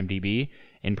on IMDb,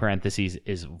 in parentheses,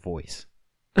 is voice.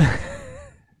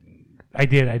 I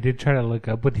did try to look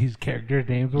up what these characters'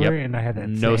 names were, Yep. and I had that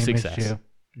No same success. issue.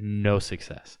 No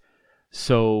success.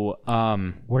 So,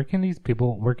 Where can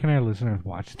our listeners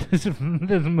watch this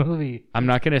movie? I'm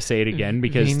not gonna say it again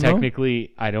because Vimeo?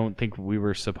 technically, I don't think we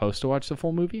were supposed to watch the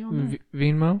full movie on there.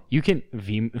 Vimeo? You can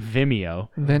Vimeo, Vimeo?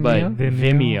 but Vimeo?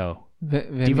 Vimeo.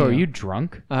 Devo, are you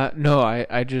drunk? No,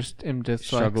 I just am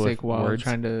Struggle with dyslexic while words?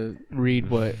 trying to read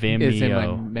what is in my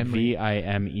Vimeo. memory.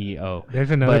 Vimeo.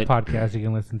 There's another But- podcast you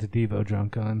can listen to Devo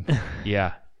drunk on.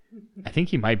 Yeah, I think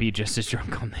he might be just as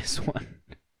drunk on this one.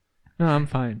 No, I'm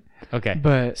fine. Okay,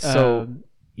 But so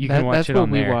you can watch that's it what on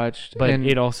we there. watched. But and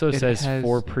it also it says has-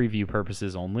 for preview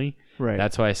purposes only. right.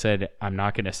 That's why I said I'm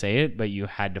not going to say it, but you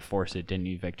had to force it, didn't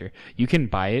you, Victor? You can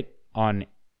buy it on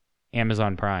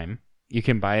Amazon Prime. You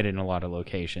can buy it in a lot of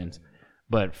locations,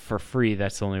 but for free,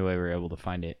 that's the only way we're able to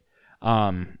find it.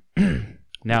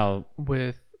 Now,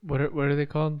 with what are they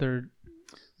called? They're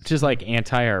just like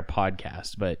anti our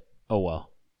podcast, but oh well.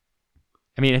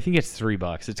 I mean, I think it's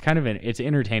 $3. It's kind of it's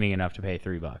entertaining enough to pay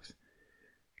 $3.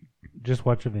 Just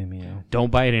watch a Vimeo.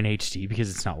 Don't buy it in HD because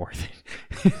it's not worth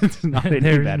it. It's not any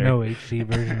There's better. no HD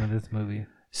version of this movie.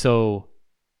 So,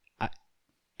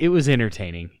 it was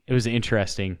entertaining. It was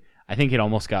interesting. I think it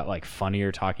almost got like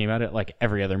funnier talking about it, like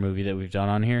every other movie that we've done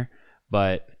on here.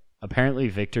 But apparently,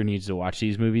 Victor needs to watch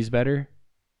these movies better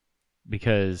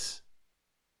because,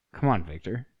 come on,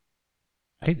 Victor.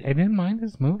 I didn't mind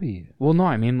this movie. Well, no,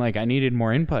 I mean, like, I needed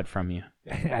more input from you.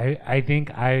 I think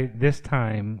this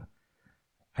time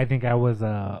I was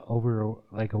over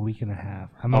like a week and a half.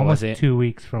 I'm Oh, almost was it? 2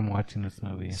 weeks from watching this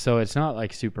movie. So it's not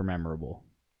like super memorable.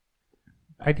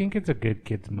 I think it's a good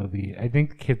kids movie. I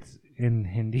think kids in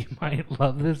Hindi might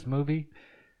love this movie.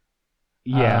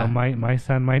 Yeah. My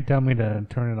son might tell me to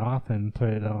turn it off and put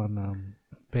it on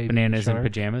Baby Bananas and Shark.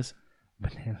 pajamas.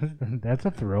 Bananas. That's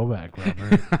a throwback,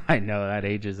 Robert. I know that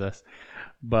ages us.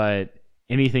 But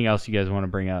anything else you guys want to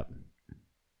bring up?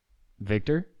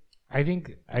 Victor? I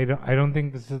don't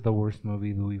think this is the worst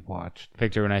movie that we've watched.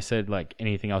 Victor, when I said like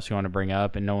anything else you want to bring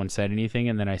up and no one said anything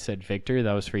and then I said Victor,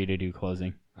 that was for you to do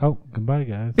closing. Oh, goodbye,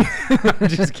 guys. I'm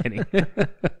just kidding.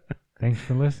 Thanks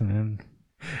for listening.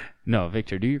 No,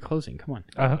 Victor, do your closing. Come on.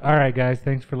 All right, guys.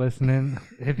 Thanks for listening.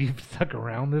 If you've stuck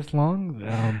around this long,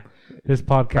 this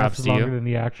podcast Props is to you. longer than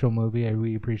the actual movie. I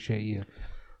really appreciate you.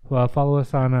 Well, follow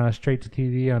us on Straight to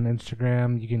TV on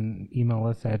Instagram. You can email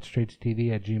us at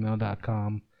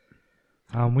straighttotv@gmail.com.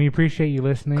 We appreciate you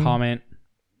listening. Comment.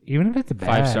 Even if it's bad.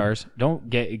 5 stars. Don't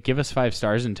give us 5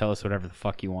 stars and tell us whatever the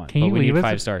fuck you want. Can but you we leave need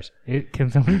us 5 stars. Can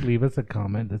somebody leave us a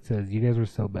comment that says, you guys were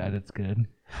so bad, it's good?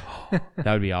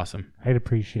 That would be awesome. I'd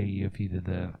appreciate you if you did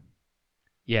that.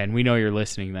 Yeah, and we know you're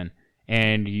listening then.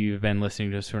 And you've been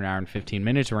listening to us for an hour and 15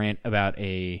 minutes rant about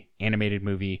a animated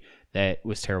movie that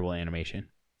was terrible animation.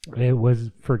 It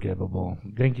was forgivable.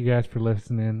 Thank you guys for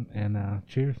listening, and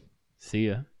cheers. See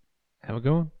ya. Have a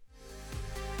good one.